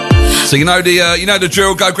 So you know the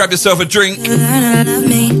drill. Go grab yourself a drink.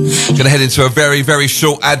 Gonna head into a very, very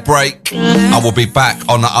short ad break. I will be back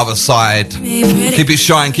on the other side. Keep it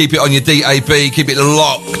shine, keep it on your DAB, keep it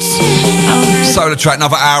locked. SolarTrak,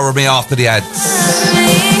 another hour of me after the ads.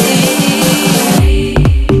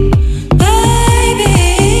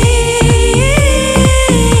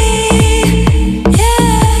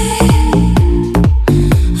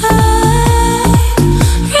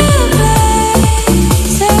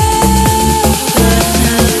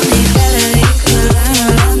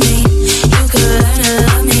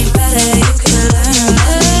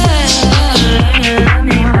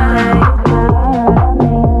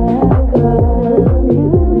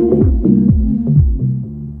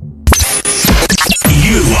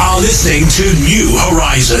 Listening to New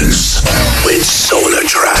Horizons with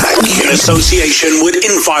SolarTrak in association with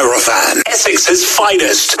Envirofan, Essex's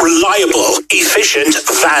finest, reliable, efficient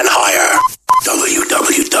van hire.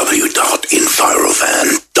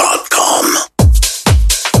 www.envirofan.com.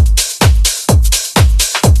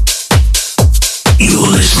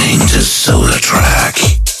 You're listening to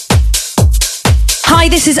SolarTrak. Hi,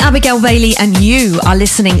 this is Abigail Bailey and you are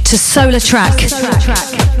listening to SolarTrak.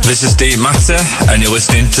 This is Dave Matter and you're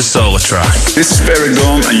listening to SolarTrak. This is Ferric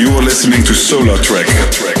Dawn and you are listening to SolarTrak.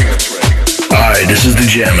 Hi, this is the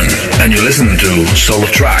German and you're listening to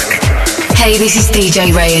SolarTrak. Hey, this is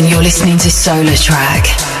DJ Ray and you're listening to SolarTrak.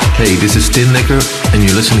 Hey, this is Tinlicker and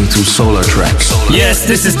you're listening to SolarTrak. Yes,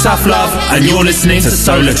 this is Tough Love and you're listening to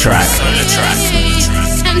SolarTrak.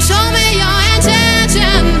 And show me your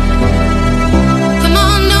intention. Come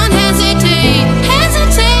on, don't hesitate.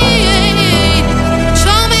 Hesitate.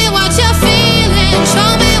 Show me what you're feeling.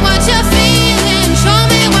 Show me what you're feeling. Show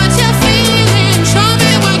me what you're feeling. Show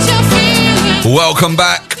me what you're feeling. Welcome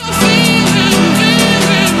back.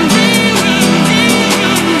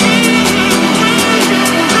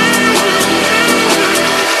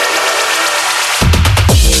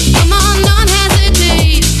 Come on, don't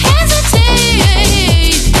hesitate.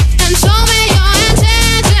 Hesitate. And show me your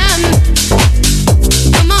intention.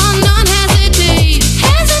 Come on, don't hesitate.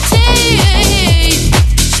 Hesitate.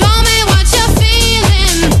 Show me what you're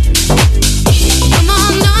feeling. Come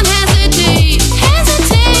on, don't hesitate.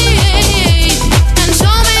 Hesitate. And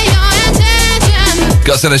show me your intention.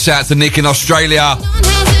 Got to send a shout to Nick in Australia.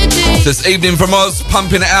 This evening from Oz,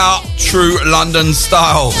 pumping it out, true London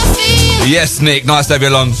style. Yes, Nick, nice to have you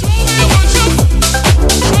along.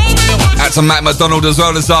 Out to Matt McDonald as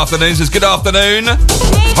well this afternoon. Says good afternoon.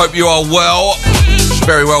 Hope you are well.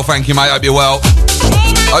 Very well, thank you, mate. Hope you're well.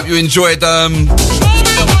 Hope you enjoyed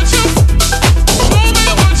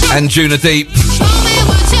Anjuna Deep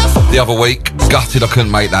the other week. Gutted I couldn't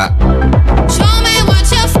make that.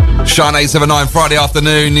 Shine 879 Friday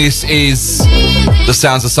afternoon. This is the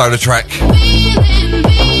sounds of SolarTrak.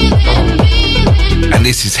 And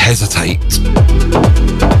this is Hesitate.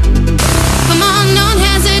 Come on, don't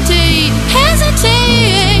hesitate.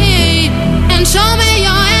 Hesitate. And show me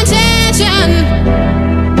your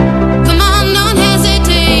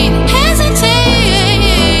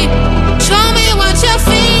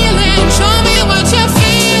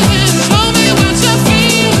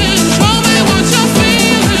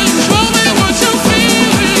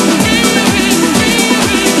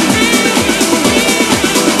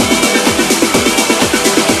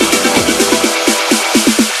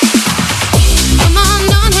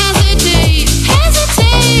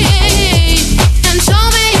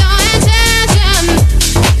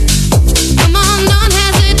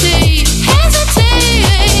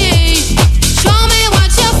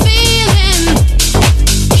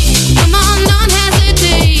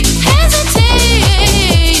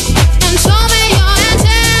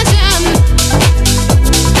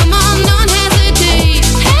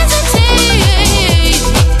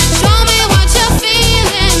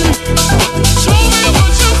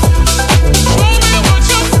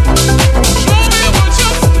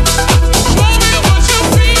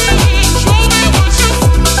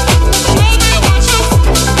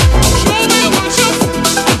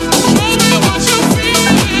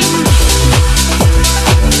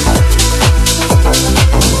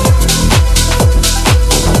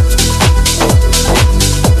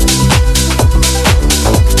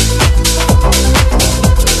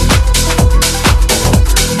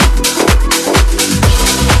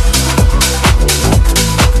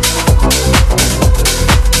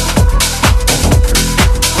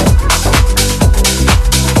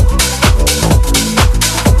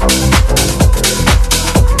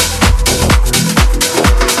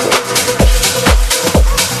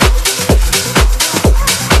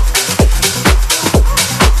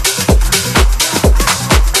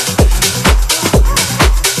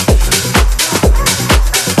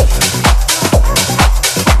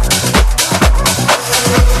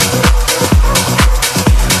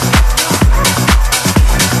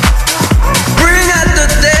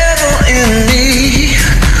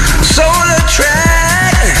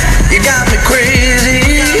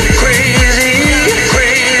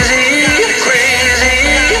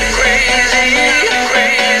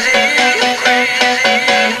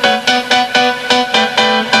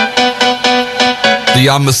The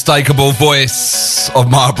unmistakable voice of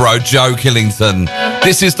my bro Joe Killington.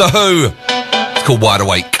 This is The Who. It's called Wide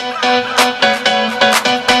Awake.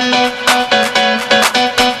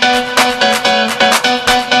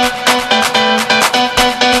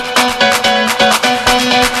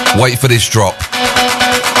 Wait for this drop.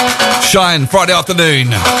 Shine, Friday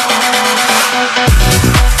afternoon.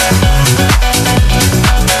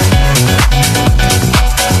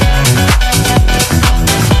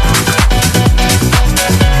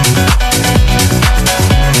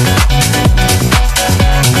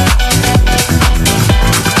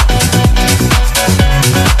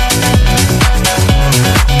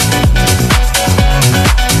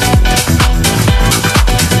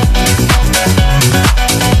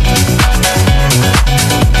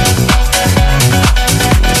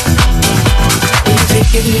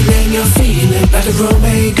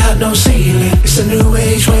 No ceiling. It's a new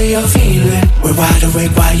age way of feeling. We're wide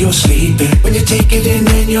awake while you're sleeping. When you take it in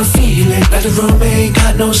and you're feeling like the room ain't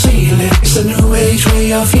got no ceiling. It's a new age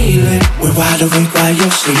way of feeling. We're wide awake while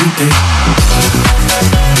you're sleeping.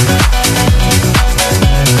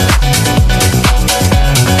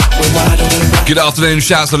 Good afternoon,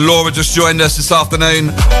 shouts to Laura, just joined us this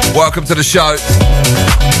afternoon. Welcome to the show.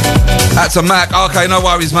 That's a Mac. Okay, no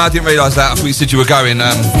worries, man. I didn't realise that. I thought you said you were going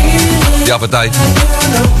the other day.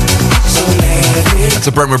 That's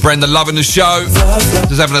a Brent with Brenda, loving the show.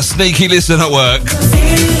 Just having a sneaky listen at work.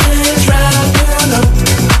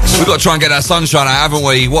 We've got to try and get that sunshine out, haven't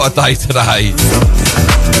we? What a day today.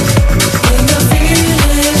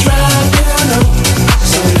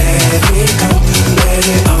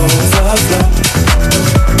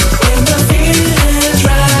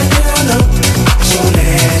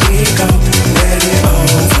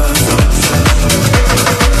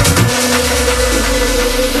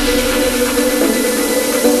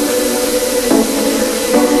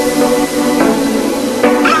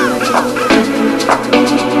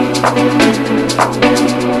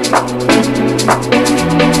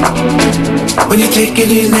 When you take it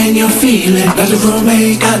in and you're feeling like the room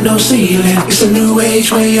ain't got no ceiling. It's a new age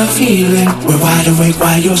way of feeling. We're wide awake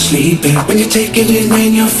while you're sleeping. When you take it in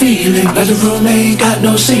and you're feeling like the room ain't got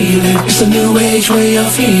no ceiling. It's a new age way of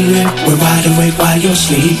feeling. We're wide awake while you're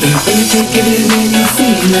sleeping. When you take it in and you're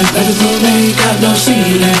feeling like the room ain't got no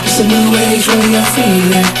ceiling. It's a new age way of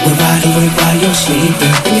feeling. We're wide awake while you're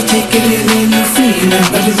sleeping. When you take it in and you're feeling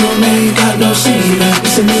like the room ain't got no ceiling.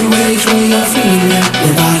 It's a new age way of feeling.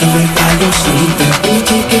 We're wide awake while you're sleeping. When you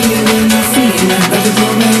take it in and you're feeling like the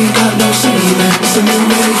room ain't got no ceiling. It's a new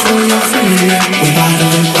age way of feeling. We're wide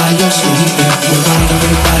awake while you're sleeping. We're wide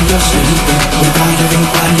awake while you're sleeping. We're wide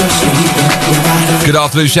awake while you're sleeping. We're wide awake. Good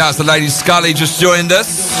afternoon, shouts to Lady Scully, just joined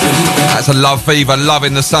us. That's a Love Fever,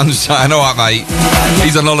 loving the sunshine. All right, mate.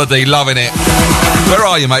 He's on holiday, loving it. Where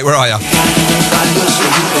are you, mate? Where are you?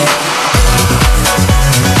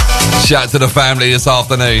 Shout to the family this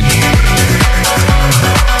afternoon.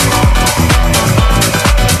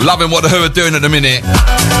 Loving what the Who are doing at the minute.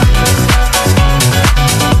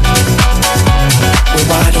 We're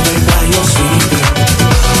wide awake while you're sleeping.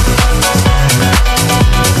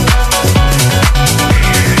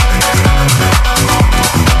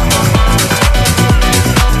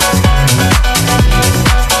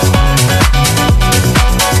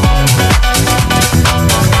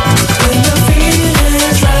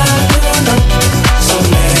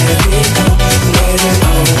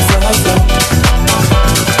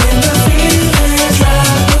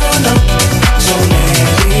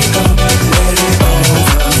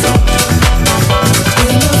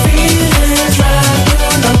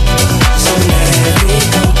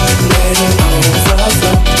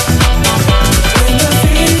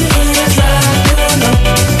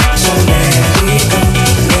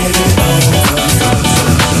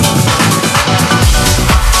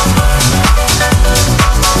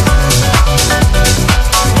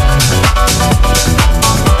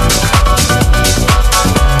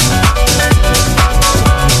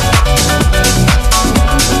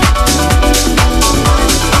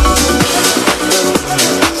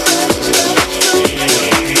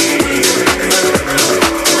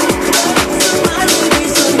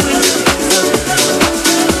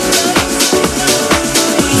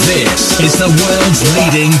 is the world's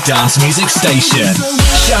leading dance music station.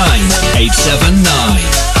 Shine 879.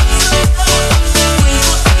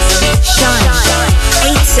 Shine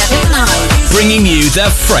 879. Bringing you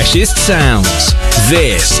the freshest sounds.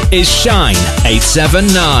 This is Shine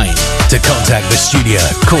 879. To contact the studio,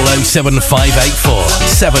 call 07584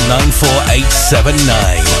 794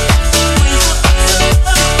 879.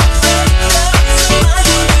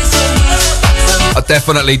 I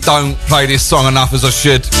definitely don't play this song enough as I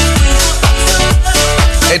should.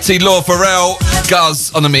 Etty Law Pharrell,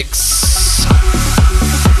 Guz on the mix.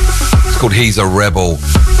 It's called He's a Rebel.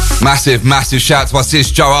 Massive, massive shout to my sis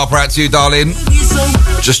Jo Harper, out to you, darling.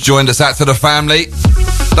 Just joined us, out to the family.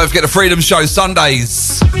 Don't forget the Freedom Show,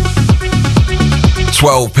 Sundays,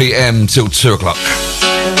 12 p.m. till 2 o'clock.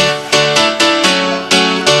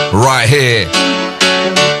 Right here.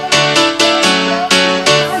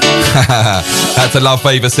 That's a Love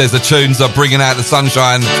Fever says the tunes are bringing out the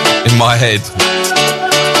sunshine in my head.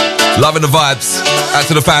 Loving the vibes. Out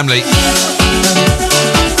to the family.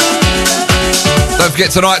 Don't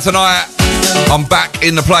forget tonight, I'm back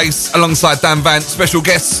in the place alongside Dan Vance, special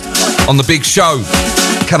guest on the big show.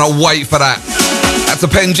 Cannot wait for that. That's a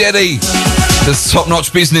Pen Jetty. There's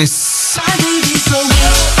top-notch business.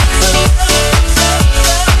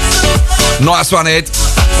 Nice one, Ed.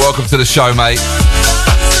 Welcome to the show, mate.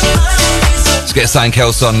 Let's get something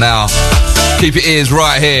else on now. Keep your ears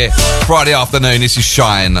right here. Friday afternoon, this is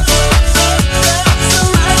Shine.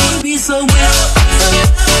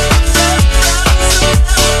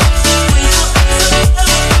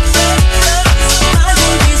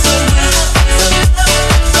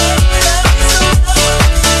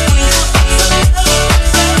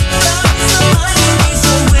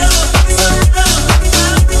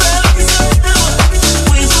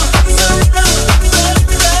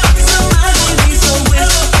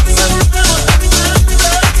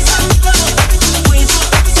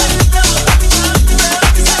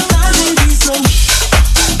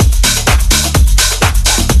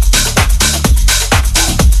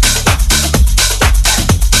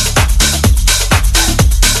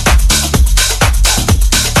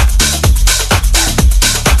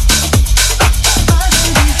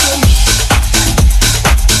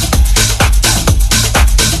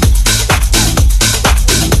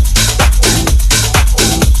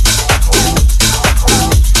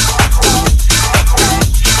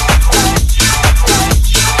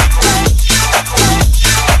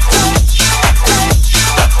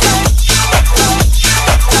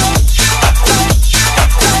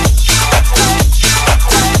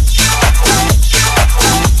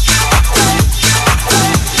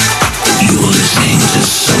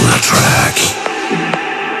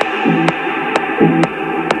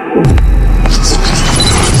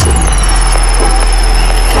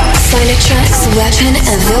 SolarTrak's Weapon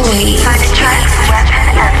of the Week. SolarTrak's Weapon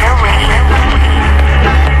of the Week.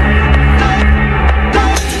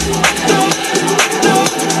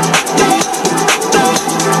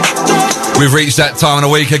 We've reached that time of the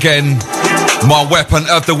week again. My Weapon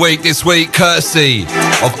of the Week this week, courtesy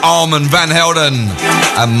of Armand Van Helden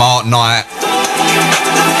and Mark Knight.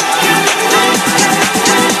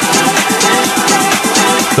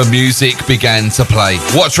 The music began to play.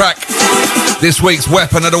 What a track? This week's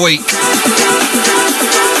Weapon of the Week.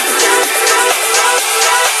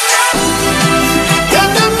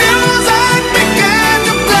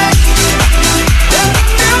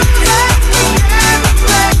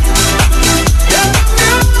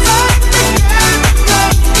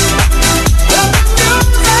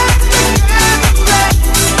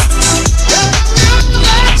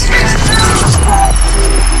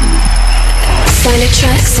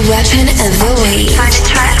 SolarTrak's Weapon of the Week.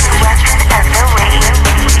 SolarTrak's Weapon of the Week.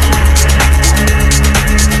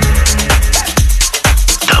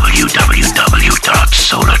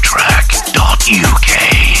 www.solartrak.uk.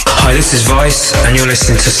 Hi, this is Vice, and you're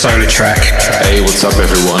listening to SolarTrak. Hey, what's up,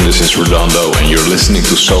 everyone? This is Rolando, and you're listening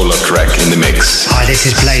to SolarTrak in the mix. Hi, this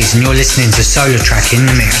is Blaze, and you're listening to SolarTrak in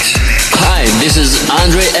the mix. Hi, this is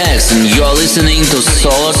Andre X, and you're listening to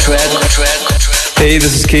SolarTrak. Hey,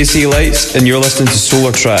 this is KC Lights, and you're listening to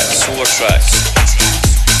SolarTrak.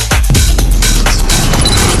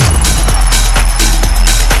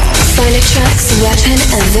 SolarTrak's Weapon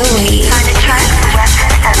of the Week. SolarTrak's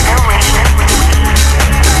Weapon of the Week.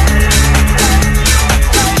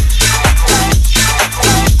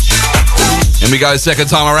 Here we go, second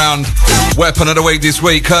time around. Weapon of the Week this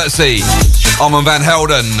week, courtesy Armand Van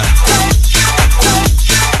Helden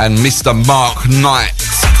and Mr. Mark Knight.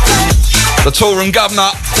 The Touring Governor.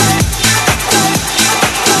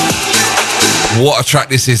 What a track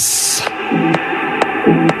this is.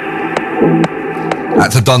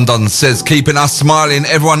 That's a Dun Dun says, keeping us smiling.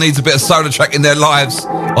 Everyone needs a bit of SolarTrak in their lives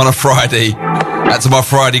on a Friday. That's my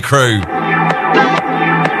Friday crew.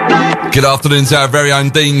 Good afternoon to our very own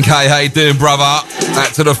Dean K. How you doing, brother?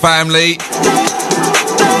 That's to the family.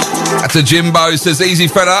 That's to Jimbo, says easy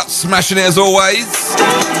fella, smashing it as always.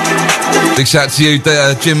 Big shout out to you,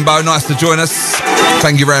 Jimbo. Nice to join us.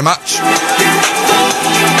 Thank you very much.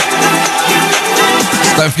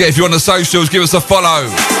 Don't forget, if you're on the socials, give us a follow.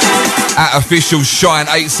 At official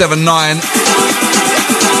Shine879.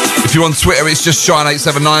 If you're on Twitter, it's just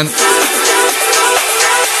Shine879.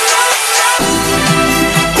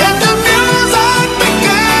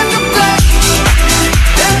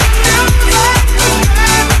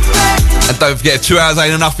 And don't forget, 2 hours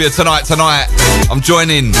ain't enough for you tonight. I'm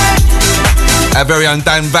joining our very own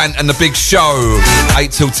Dan Vant and the Big Show.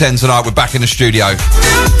 8 till 10 tonight. We're back in the studio.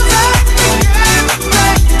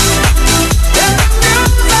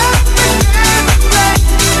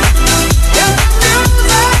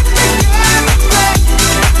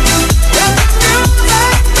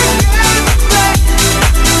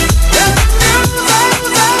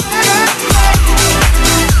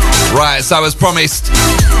 Right, so as promised,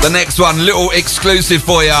 the next one, little exclusive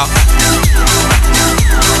for you. A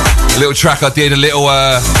little track I did, a little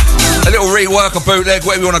rework, a bootleg,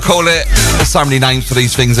 whatever you want to call it. There's so many names for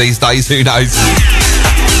these things these days, who knows?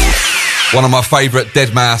 One of my favourite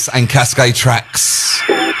Deadmau5 and Cascade tracks.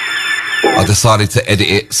 I decided to edit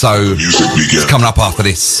it, so it's coming up after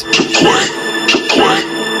this.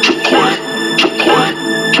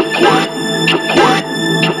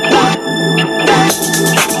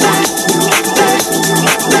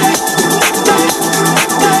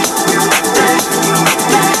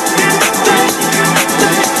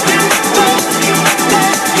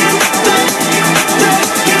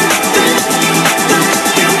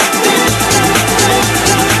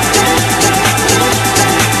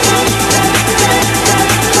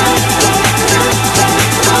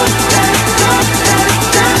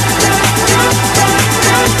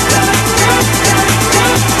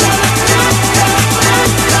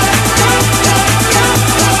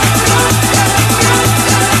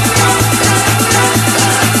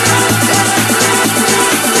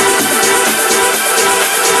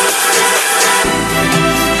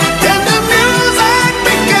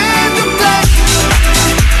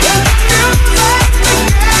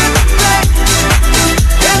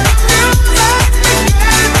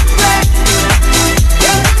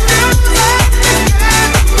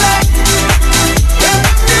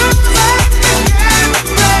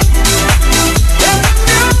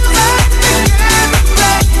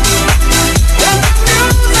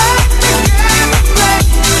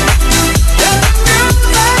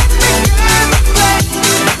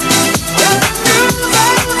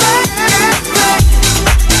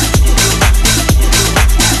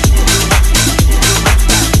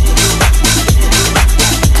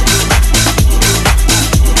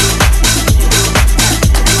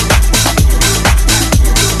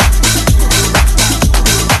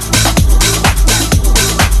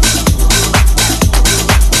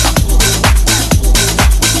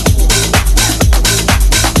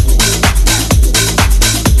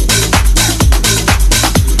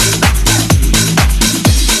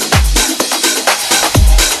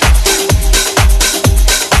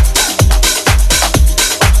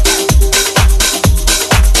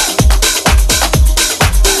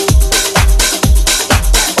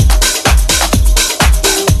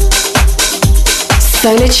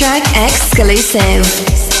 SolarTrak exclusive.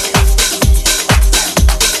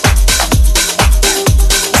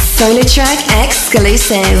 SolarTrak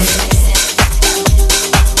exclusive.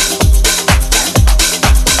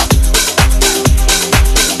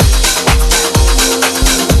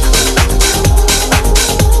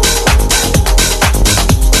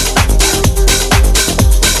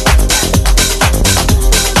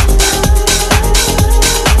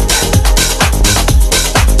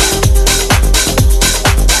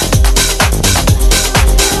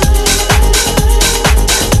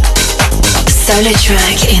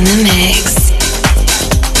 SolarTrak in the mix.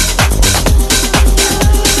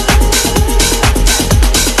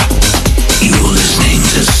 You're listening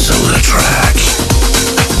to SolarTrak.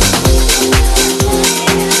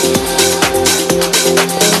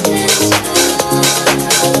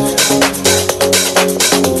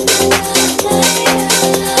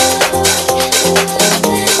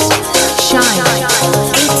 Shine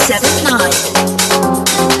 879.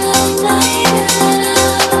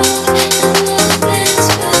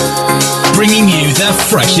 Bringing you the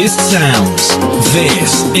freshest sounds.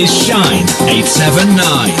 This is Shine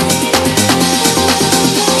 879.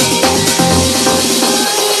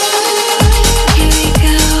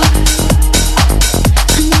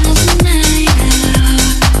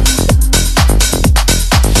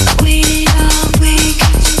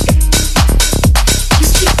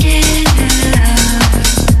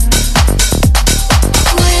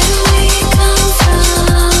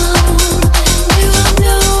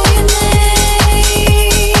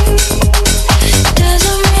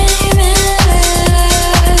 Doesn't really matter.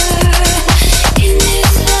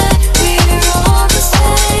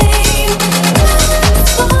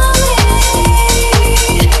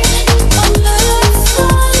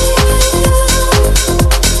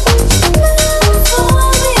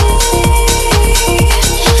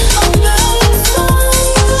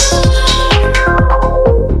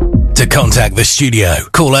 contact the studio,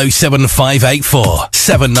 call 07584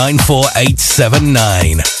 794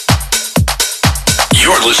 879.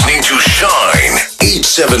 You're listening to Shine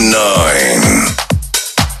 879.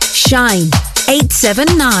 Shine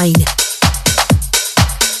 879.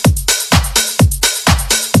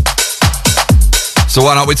 So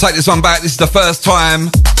why not we take this one back? This is the first time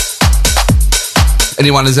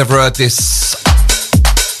anyone has ever heard this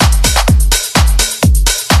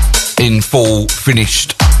in full,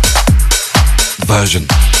 finished version.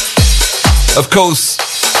 Of course,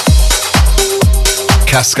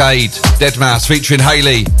 Cascade, Deadmau5 featuring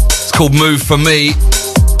Hayley. It's called Move For Me.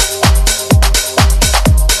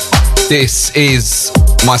 This is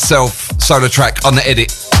myself, SolarTrak on the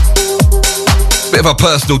edit. Bit of a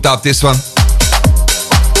personal dub, this one.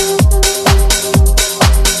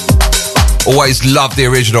 Always loved the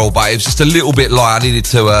original, but it was just a little bit light. I needed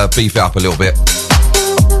to beef it up a little bit.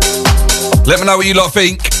 Let me know what you lot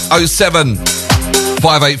think. 07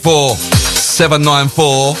 584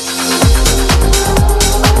 794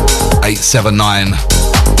 879.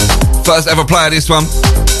 First ever play of this one.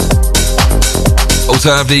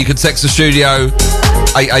 Alternatively, you can text the studio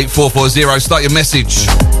 88440. Start your message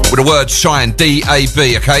with the word Shine,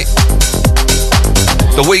 D-A-B, okay?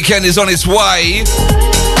 The weekend is on its way.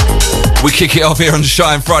 We kick it off here on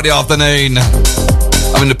Shine Friday afternoon.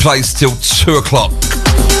 I'm in the place till 2 o'clock.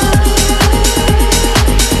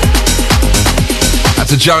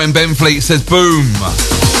 That's a Joe in Benfleet says boom.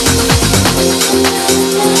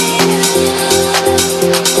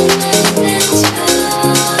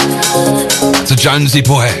 It's a Jonesy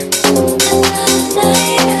boy.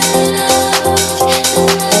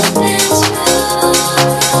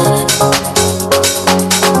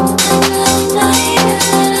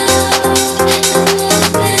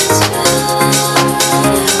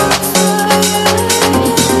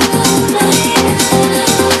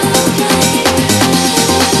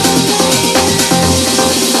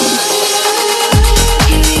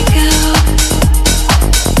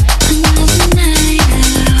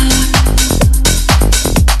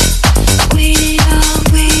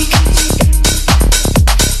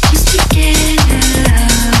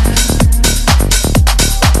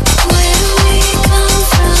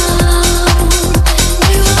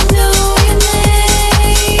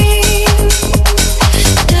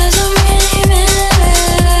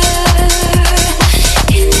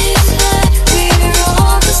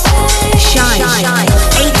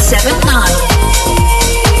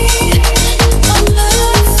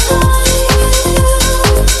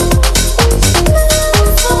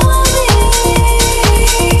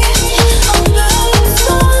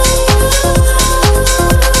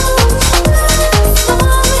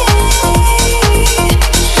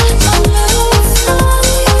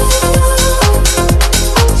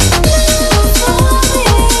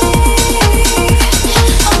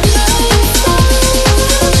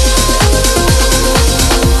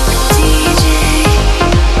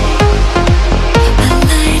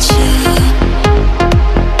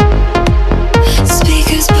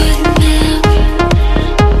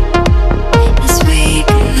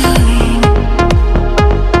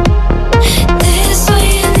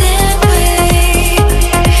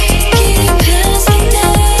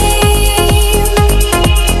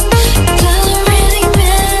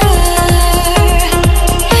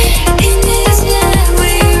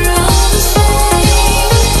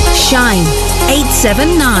 Shine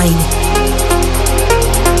 879.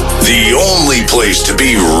 The only place to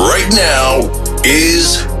be right now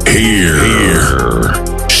is here.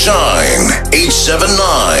 Shine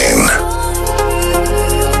 879.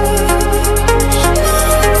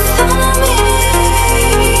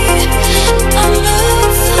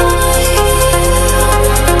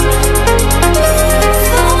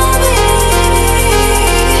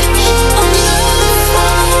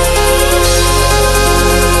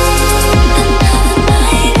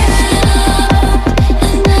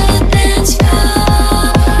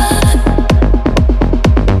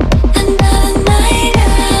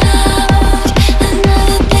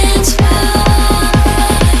 Dance floor.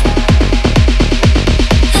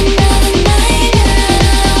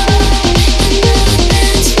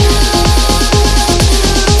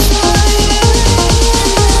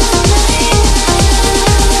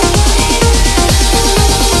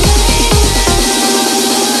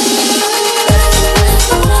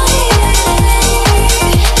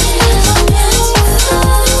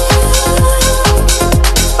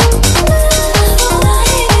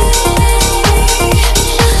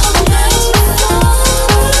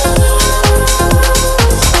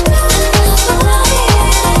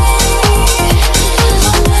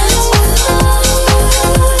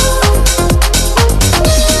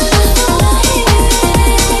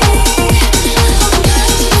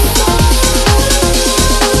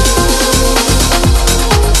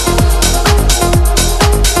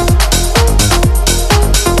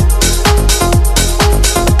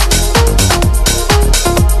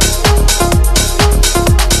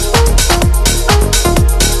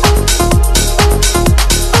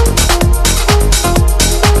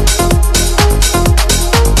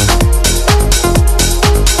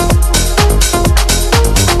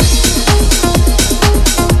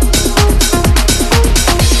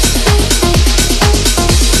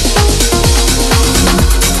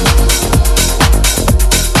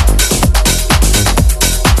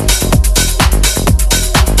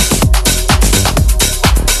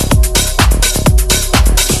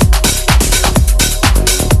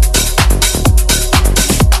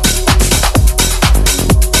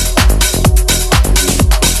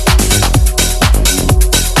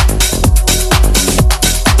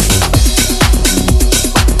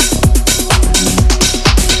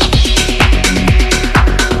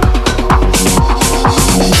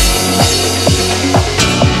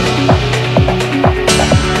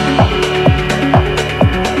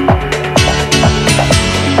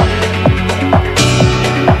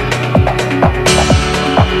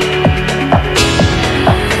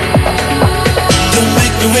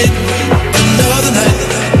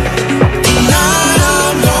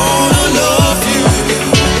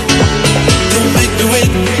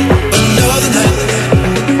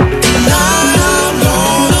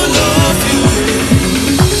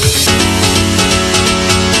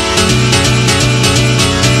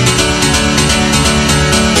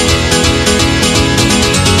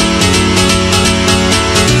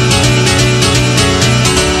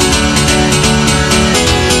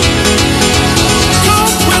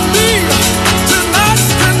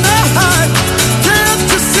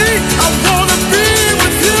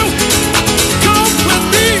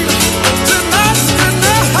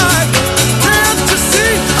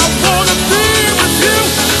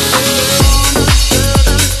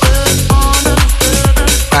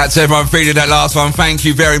 That's everyone feeling that last one. Thank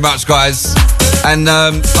you very much, guys. And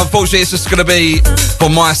unfortunately, it's just going to be for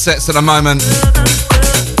my sets at the moment.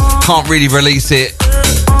 Can't really release it,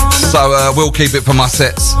 so we'll keep it for my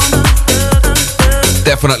sets.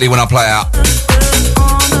 Definitely when I play out.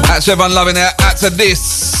 That's everyone loving it. That's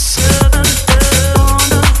this.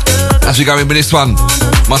 As we go in with this one,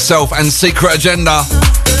 myself and Secret Agenda.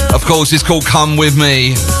 Of course, it's called Come With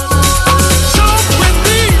Me.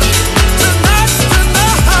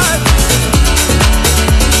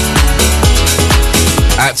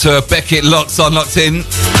 Out to Beckett, locked in.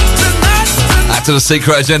 Out to the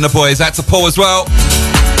Secret Agenda boys. Out to Paul as well.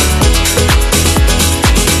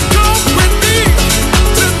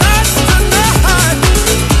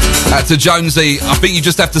 Out to Jonesy. I think you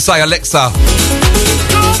just have to say, Alexa,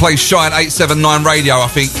 play Shine 879 radio, I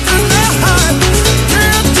think.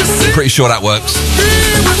 Pretty sure that works.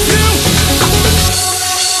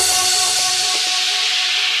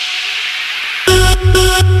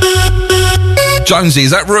 Jonesy,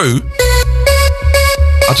 is that Rue?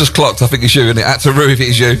 I just clocked, I think it's you, isn't it? Out to Rue if it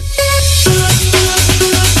is you.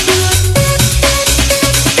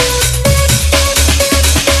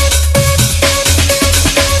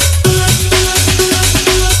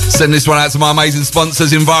 Send this one out to my amazing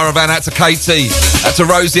sponsors, Envirovan, out to Katie, out to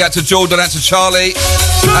Rosie, out to Jordan, out to Charlie,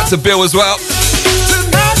 out to Bill as well.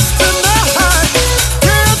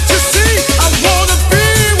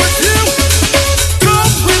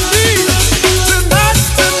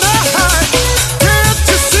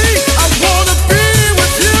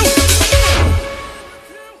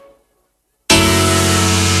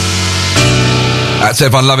 That's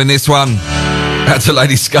everyone loving this one. Out to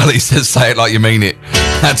Lady Scully, says say it like you mean it.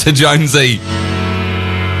 Out to Jonesy.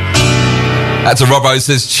 Out to Robbo,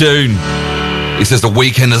 says tune. He says the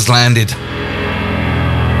weekend has landed. Don't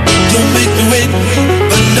make me wait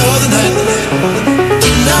another night.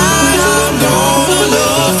 Tonight I'm gonna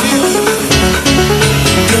love you.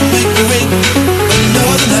 Don't make me wait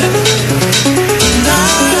another night.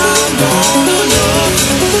 Tonight I'm gonna love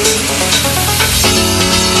you.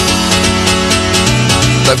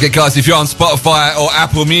 Don't forget, guys, if you're on Spotify or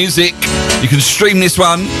Apple Music, you can stream this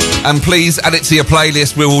one and please add it to your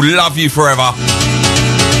playlist. We will love you forever.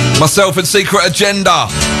 Myself and Secret Agenda.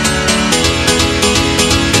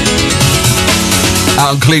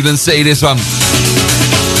 Out in Cleveland City, this one.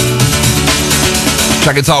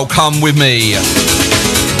 Track entitled Come With Me.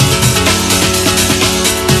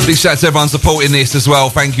 Big shout out to everyone supporting this as well.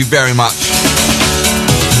 Thank you very much.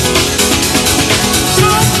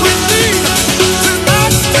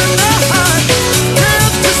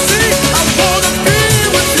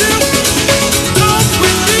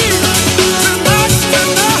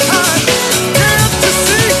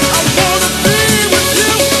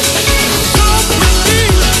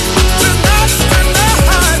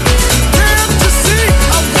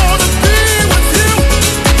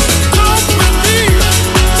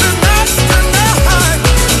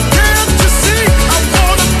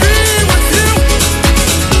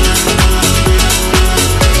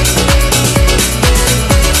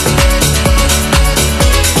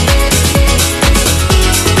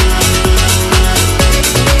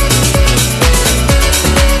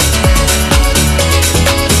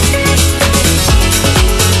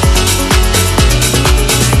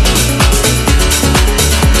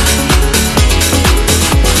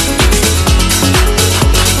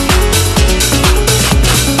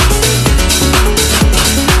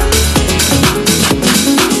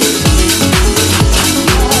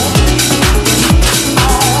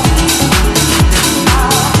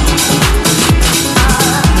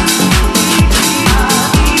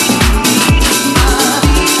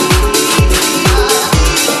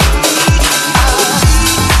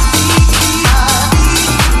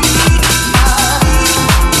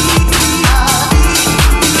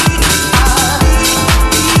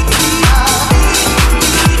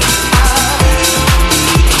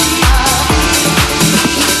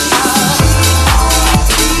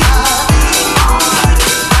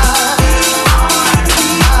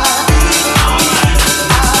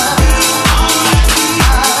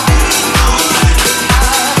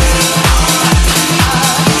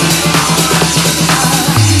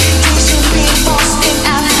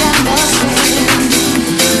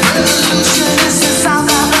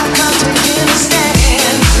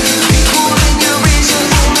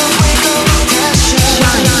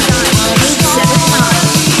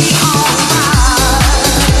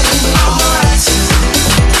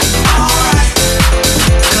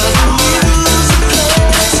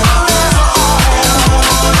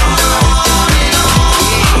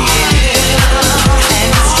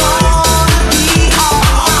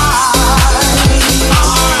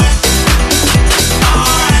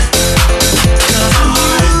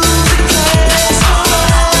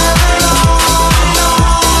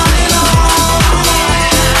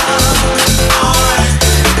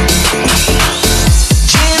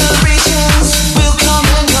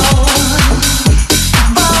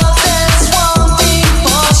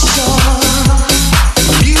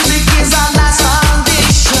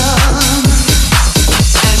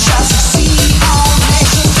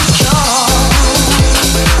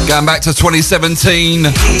 Going back to 2017.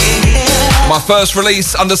 My first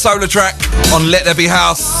release under SolarTrak on Let There Be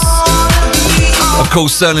House. Of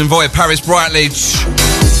course, Sterling Void, Paris Brightledge.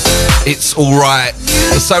 It's Alright.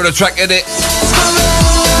 The SolarTrak edit.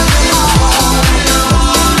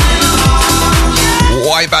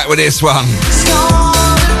 Way back with this one.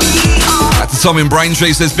 Back to Tom in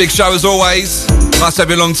Braintree says, big show as always. Nice to have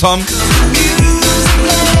you along, Tom.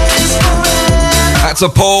 Back to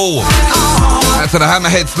Paul. Back to the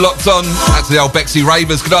Hammerheads locked on. Back to the old Bexy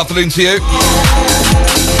Ravers. Good afternoon to you.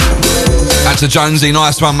 Back to Jonesy.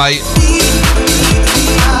 Nice one, mate.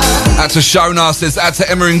 Back to Shona says, add to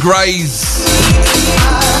Emma and Grays.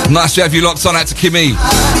 Nice to have you locked on. Out to Kimmy.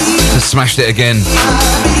 Just smashed it again.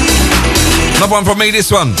 Another one from me,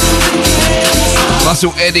 this one. Nice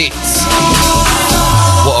little edit.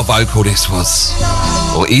 What a vocal this was.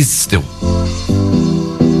 Or is still.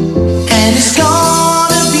 And it's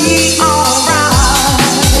gonna be alright.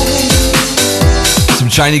 Some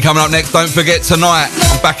Cheney coming up next. Don't forget tonight,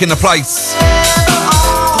 I'm back in the place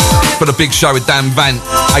for the big show with Dan Vant,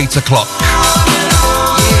 8 o'clock.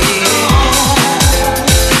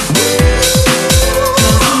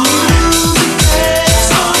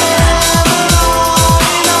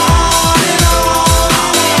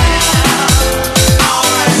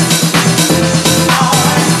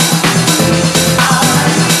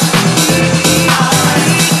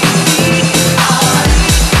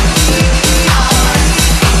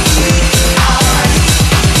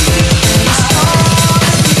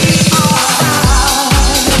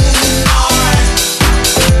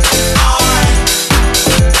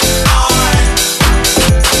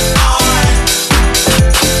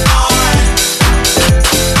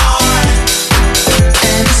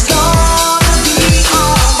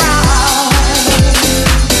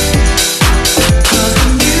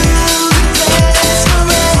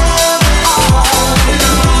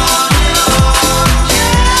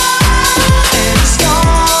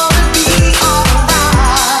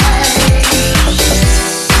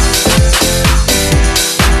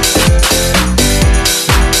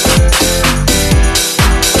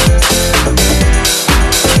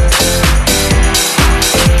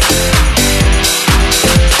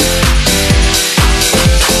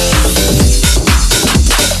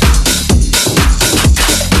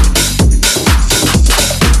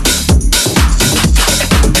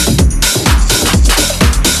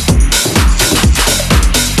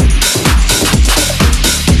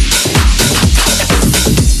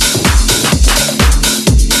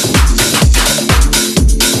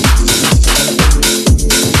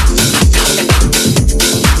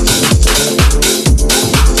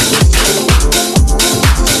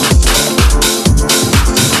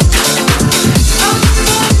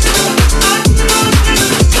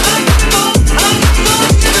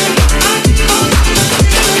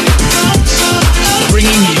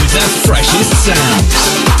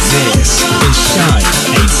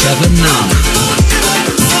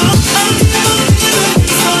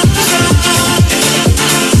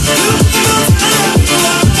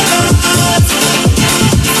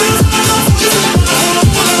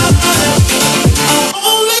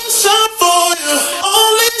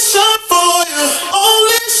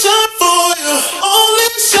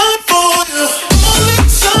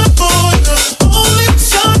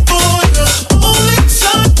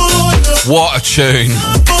 What a tune.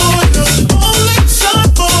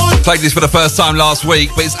 Played this for the first time last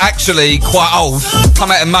week, but it's actually quite old.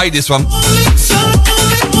 Come out and made this one.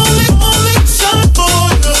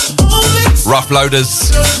 Rough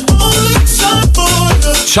Loaders.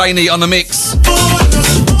 Cheney on the mix.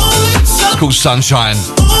 It's called Sunshine.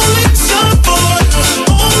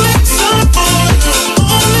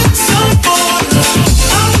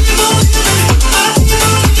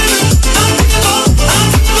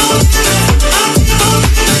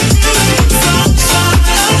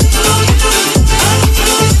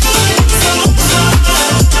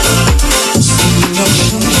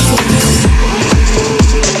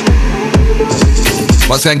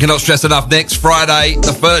 Once again, cannot stress enough, next Friday,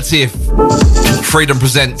 the 30th, Freedom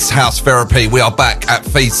presents House Therapy. We are back at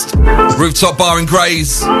Feast. Rooftop Bar in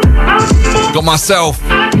Grays. Got myself,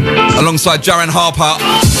 alongside Joanne Harper,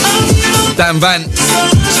 Dan Vant,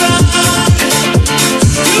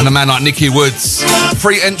 and a man like Nicky Woods.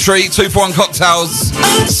 Free entry, 2-for-1 cocktails,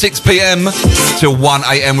 6 p.m. till 1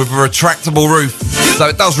 a.m. with a retractable roof. So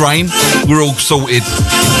it does rain, we're all sorted.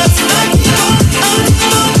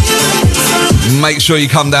 Make sure you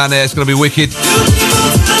come down there, it's going to be wicked.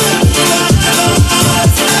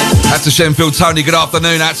 Out to Shenfield Tony, good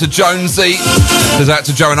afternoon. Out to Jonesy. There's out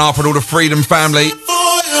to Joe and Harper and all the Freedom family.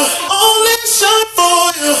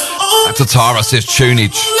 Out to Tara, says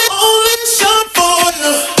tunage.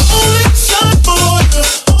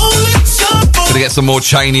 get some more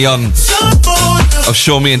Cheney on. I'm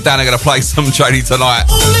sure me and Dan are going to play some Cheney tonight.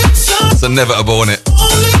 It's inevitable, isn't it?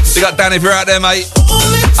 We got Dan if you're out there, mate.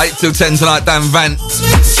 8 till 10 tonight, Dan Vant.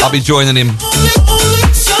 I'll be joining him.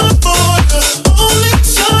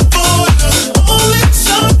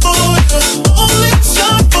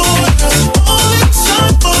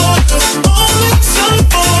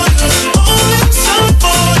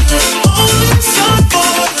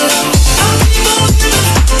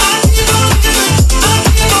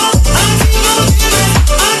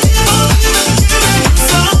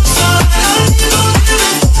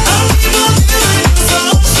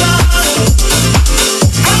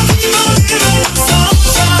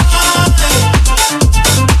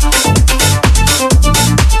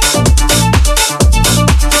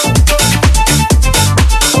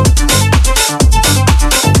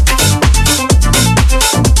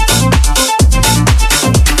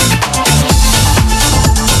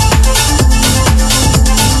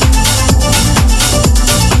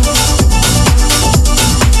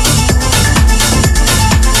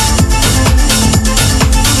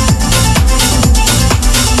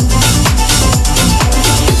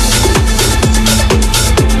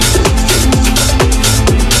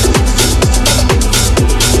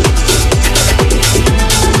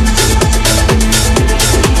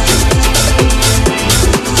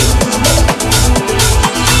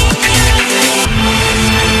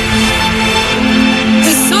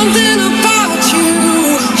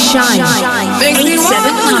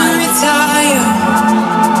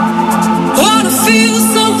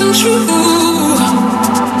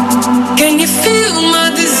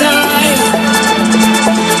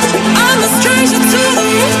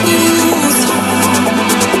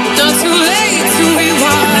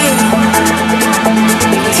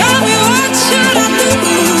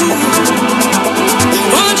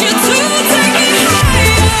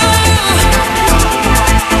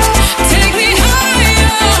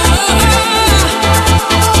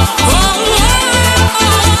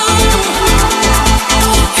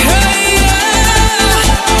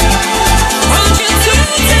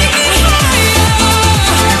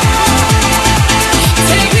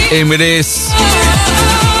 In with this.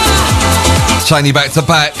 Cheney back to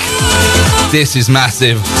back. This is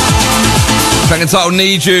massive. Track entitled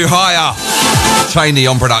Need You Higher. Cheney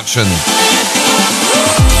on production.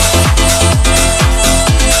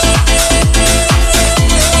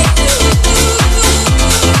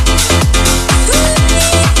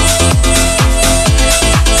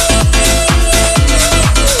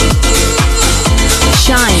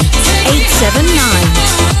 Shine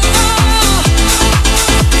 879.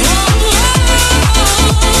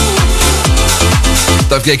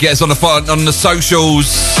 Don't forget, get us on the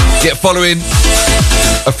socials. Get following.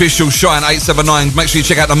 Official Shine 879. Make sure you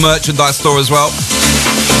check out the merchandise store as well.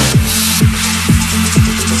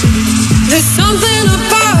 There's something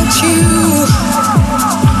about you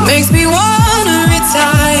makes me wanna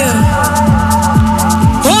retire.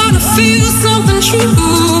 Wanna feel something true.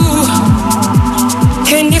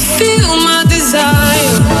 Can you feel my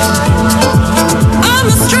desire? I'm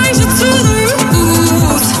a stranger to the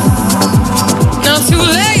rules. Not too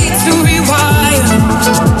late to rewire.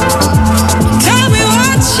 Tell me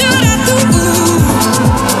what should I do?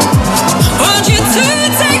 Want you to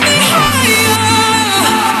take me higher.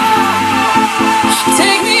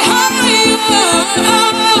 Take me higher.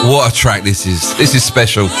 What a track this is. This is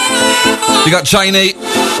special. You got Cheney.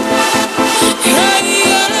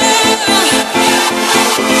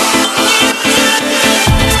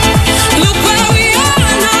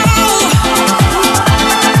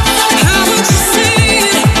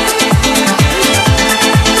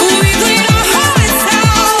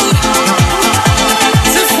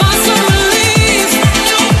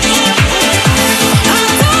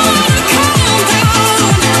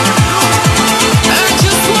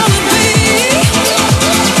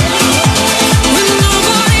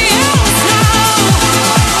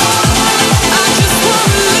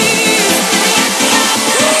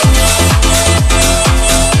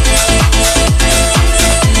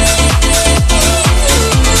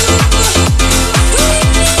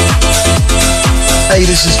 Hey,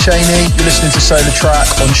 this is Cheney. You're listening to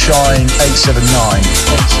SolarTrak on Shine 879.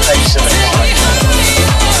 879.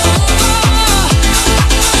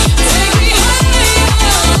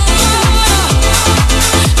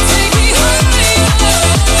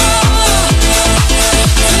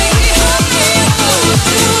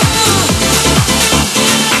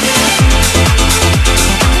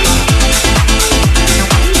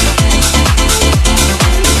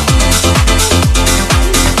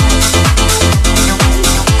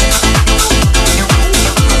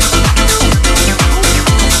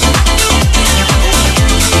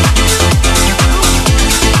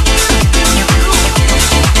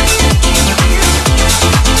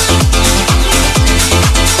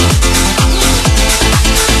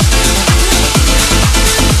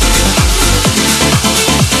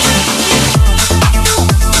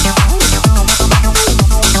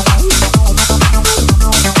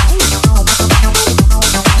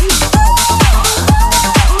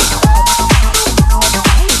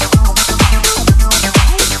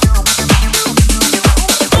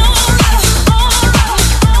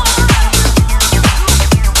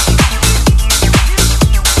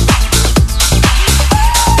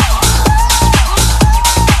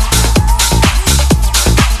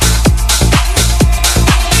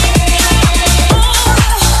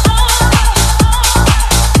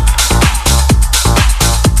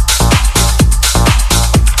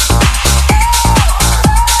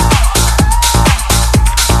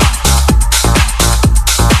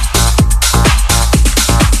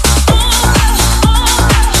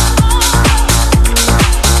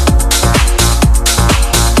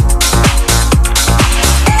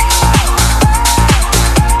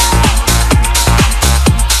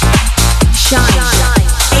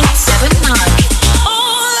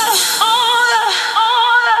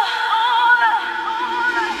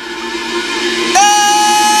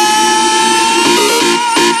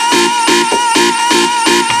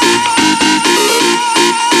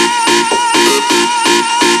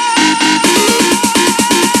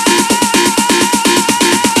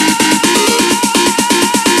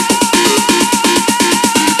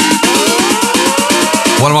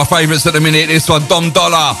 One of my favourites at the minute, this one, Dom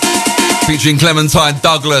Dollar, featuring Clementine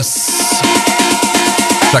Douglas.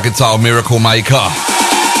 Track entitled Miracle Maker.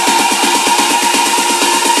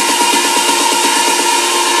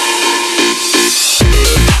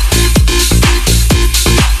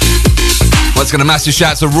 Let's get a massive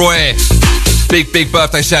shout to Roy. Big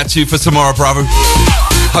birthday shout to you for tomorrow, brother.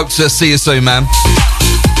 Hope to see you soon, man.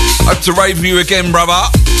 Hope to rave with you again, brother.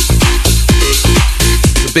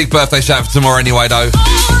 A big birthday shout for tomorrow anyway, though.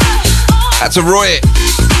 Out to Roy.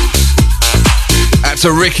 Out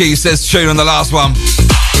to Ricky, says tune on the last one.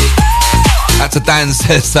 Out to Dan,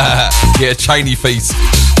 says, yeah, Cheney Feast.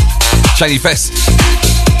 Cheney Fest.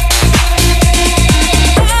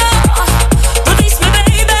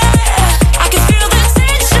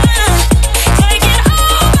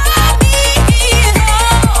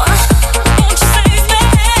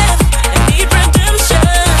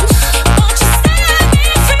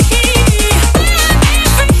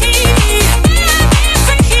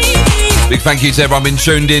 Big thank you to everyone been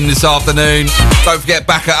tuned in this afternoon. Don't forget,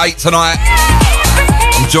 back at 8 tonight,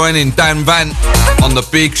 I'm joining Dan Vant on the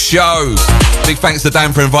big show. Big thanks to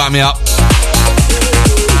Dan for inviting me up.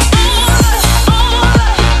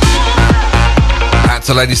 Out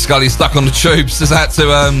to Lady Scully stuck on the tubes. Says out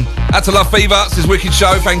to Love Fever. Says wicked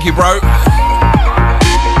show. Thank you, bro.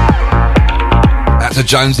 Out to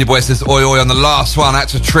Jonesy Boy. Says oi oi on the last one. Out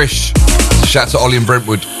to Trish. Shout out to Ollie and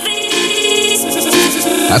Brentwood.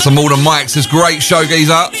 That's a more than Mike. Says great show,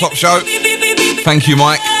 geezer. Top show. Thank you,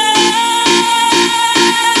 Mike.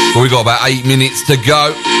 Well, we got about 8 minutes to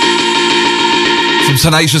go. Some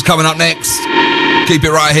Tenacious coming up next. Keep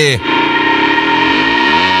it right here.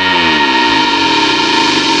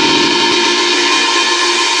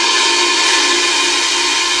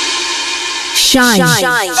 Shine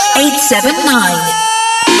 879.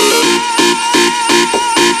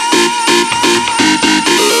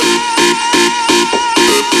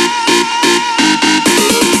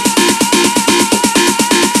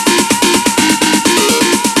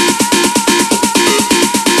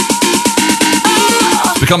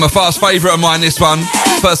 Become a fast favourite of mine, this one.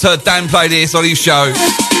 First heard Dan play this on his show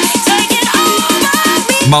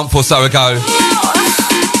a month or so ago.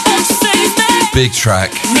 Big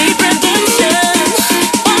track.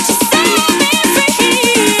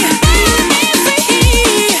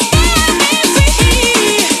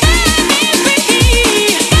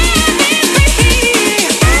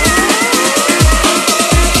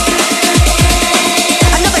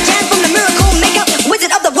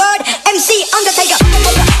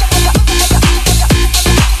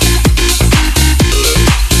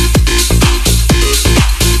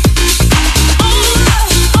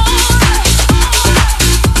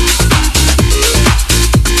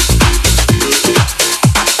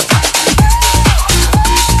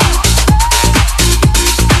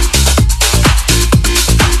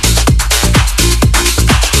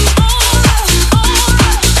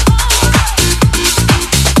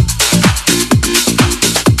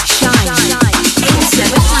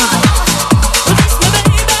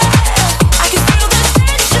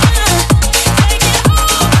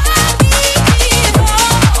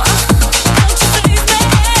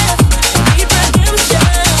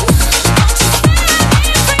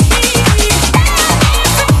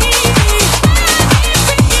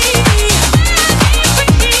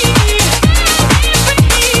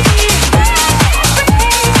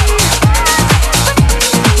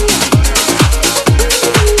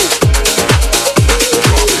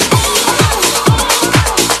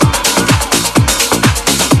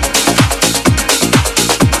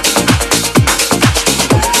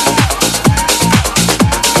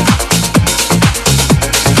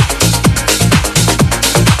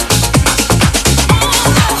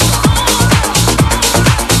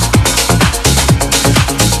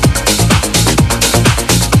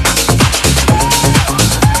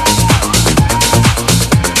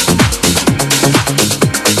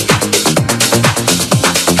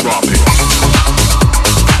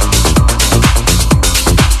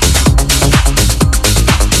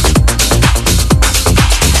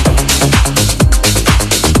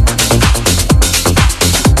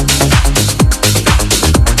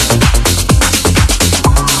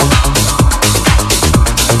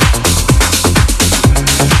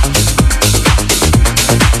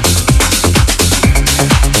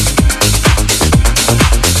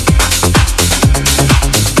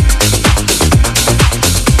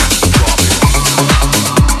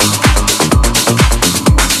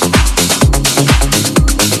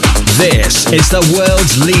 This is the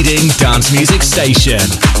world's leading dance music station,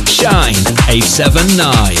 Shine 879.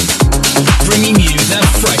 Bringing you the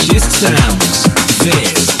freshest sounds.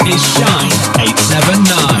 This is Shine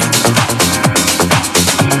 879.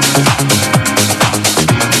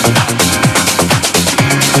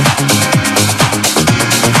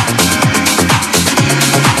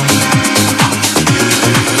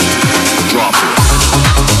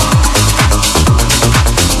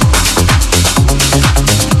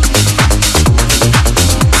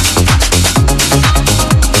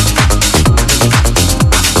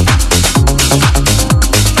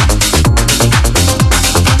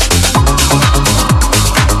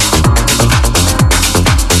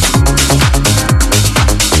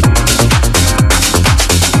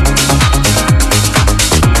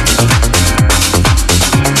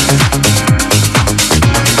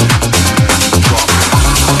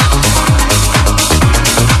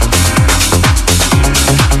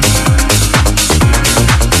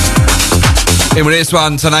 In with this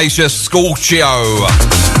one, Tenacious Scorchio.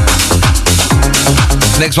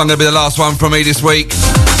 Next one going to be the last one from me this week.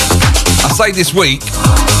 I say this week,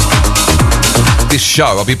 this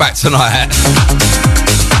show, I'll be back tonight.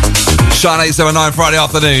 Shine 879 Friday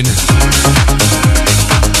afternoon.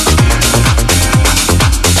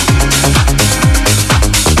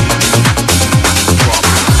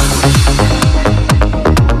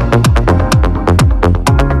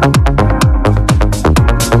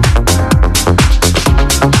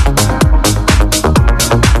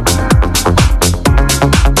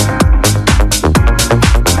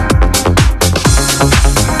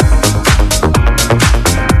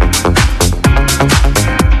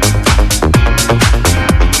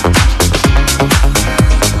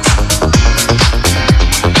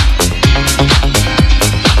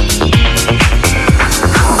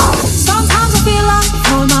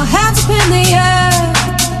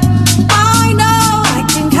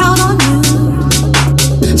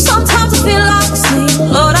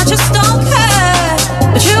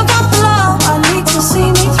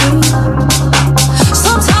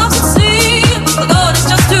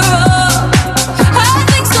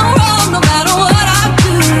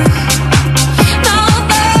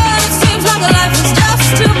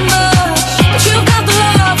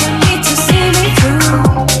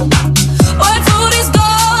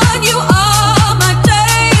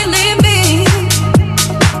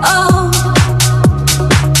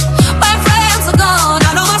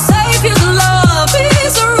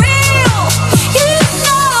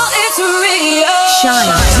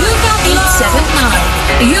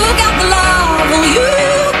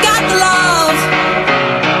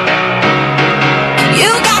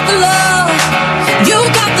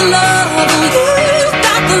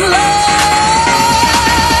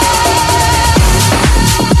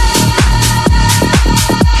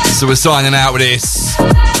 So we're signing out with this.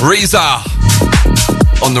 Reza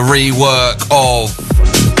on the rework of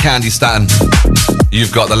Candy Staton.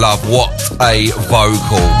 You've Got the Love. What a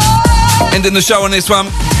vocal. Ending the show on this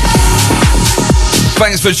one.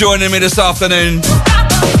 Thanks for joining me this afternoon.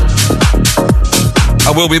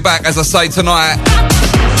 I will be back, as I say, tonight.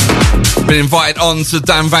 Been invited on to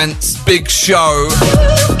Dan Vance's big show.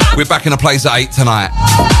 We're back in a place at 8 tonight.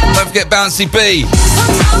 Don't forget Bouncy B.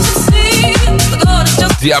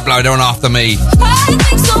 Diablo, they're on after me.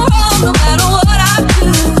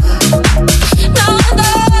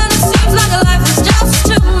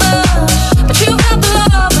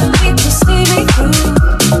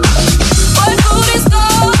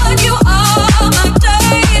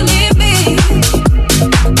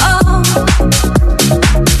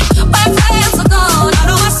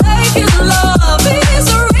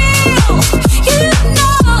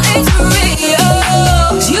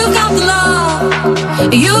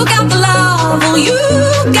 You got the love, oh, you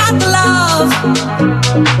got the love.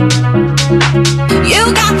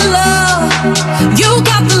 You got the love, you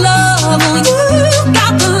got the love, oh, you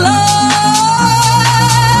got the love.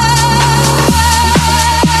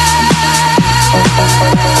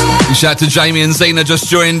 Big shout out to Jamie and Zena just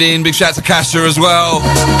joined in. Big shout out to Kasha as well.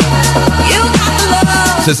 You got the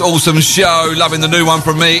love. Says awesome show, loving the new one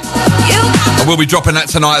from me. I will be dropping that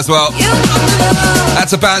tonight as well.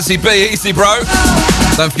 That's a Bouncy B, easy bro.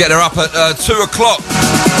 Don't forget they're up at 2 o'clock.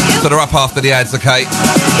 So they're up after the ads, okay?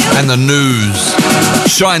 And the news.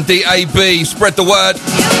 Shine DAB, spread the word.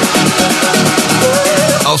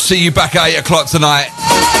 I'll see you back at 8 o'clock tonight.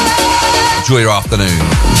 Enjoy your afternoon.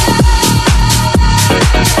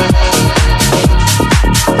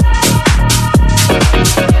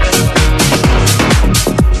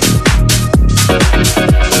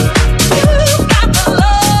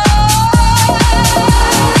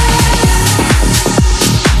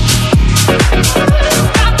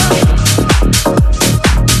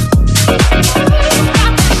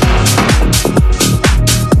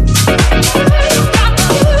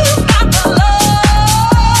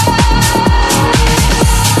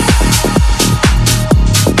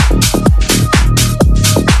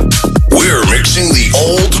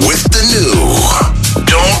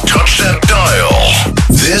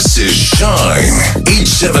 This is Shine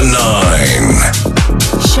 879.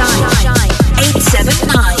 Shine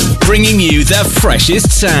 879. Bringing you the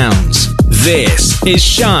freshest sounds. This is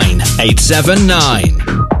Shine 879.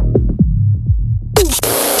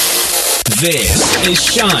 This is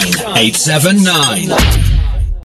Shine 879.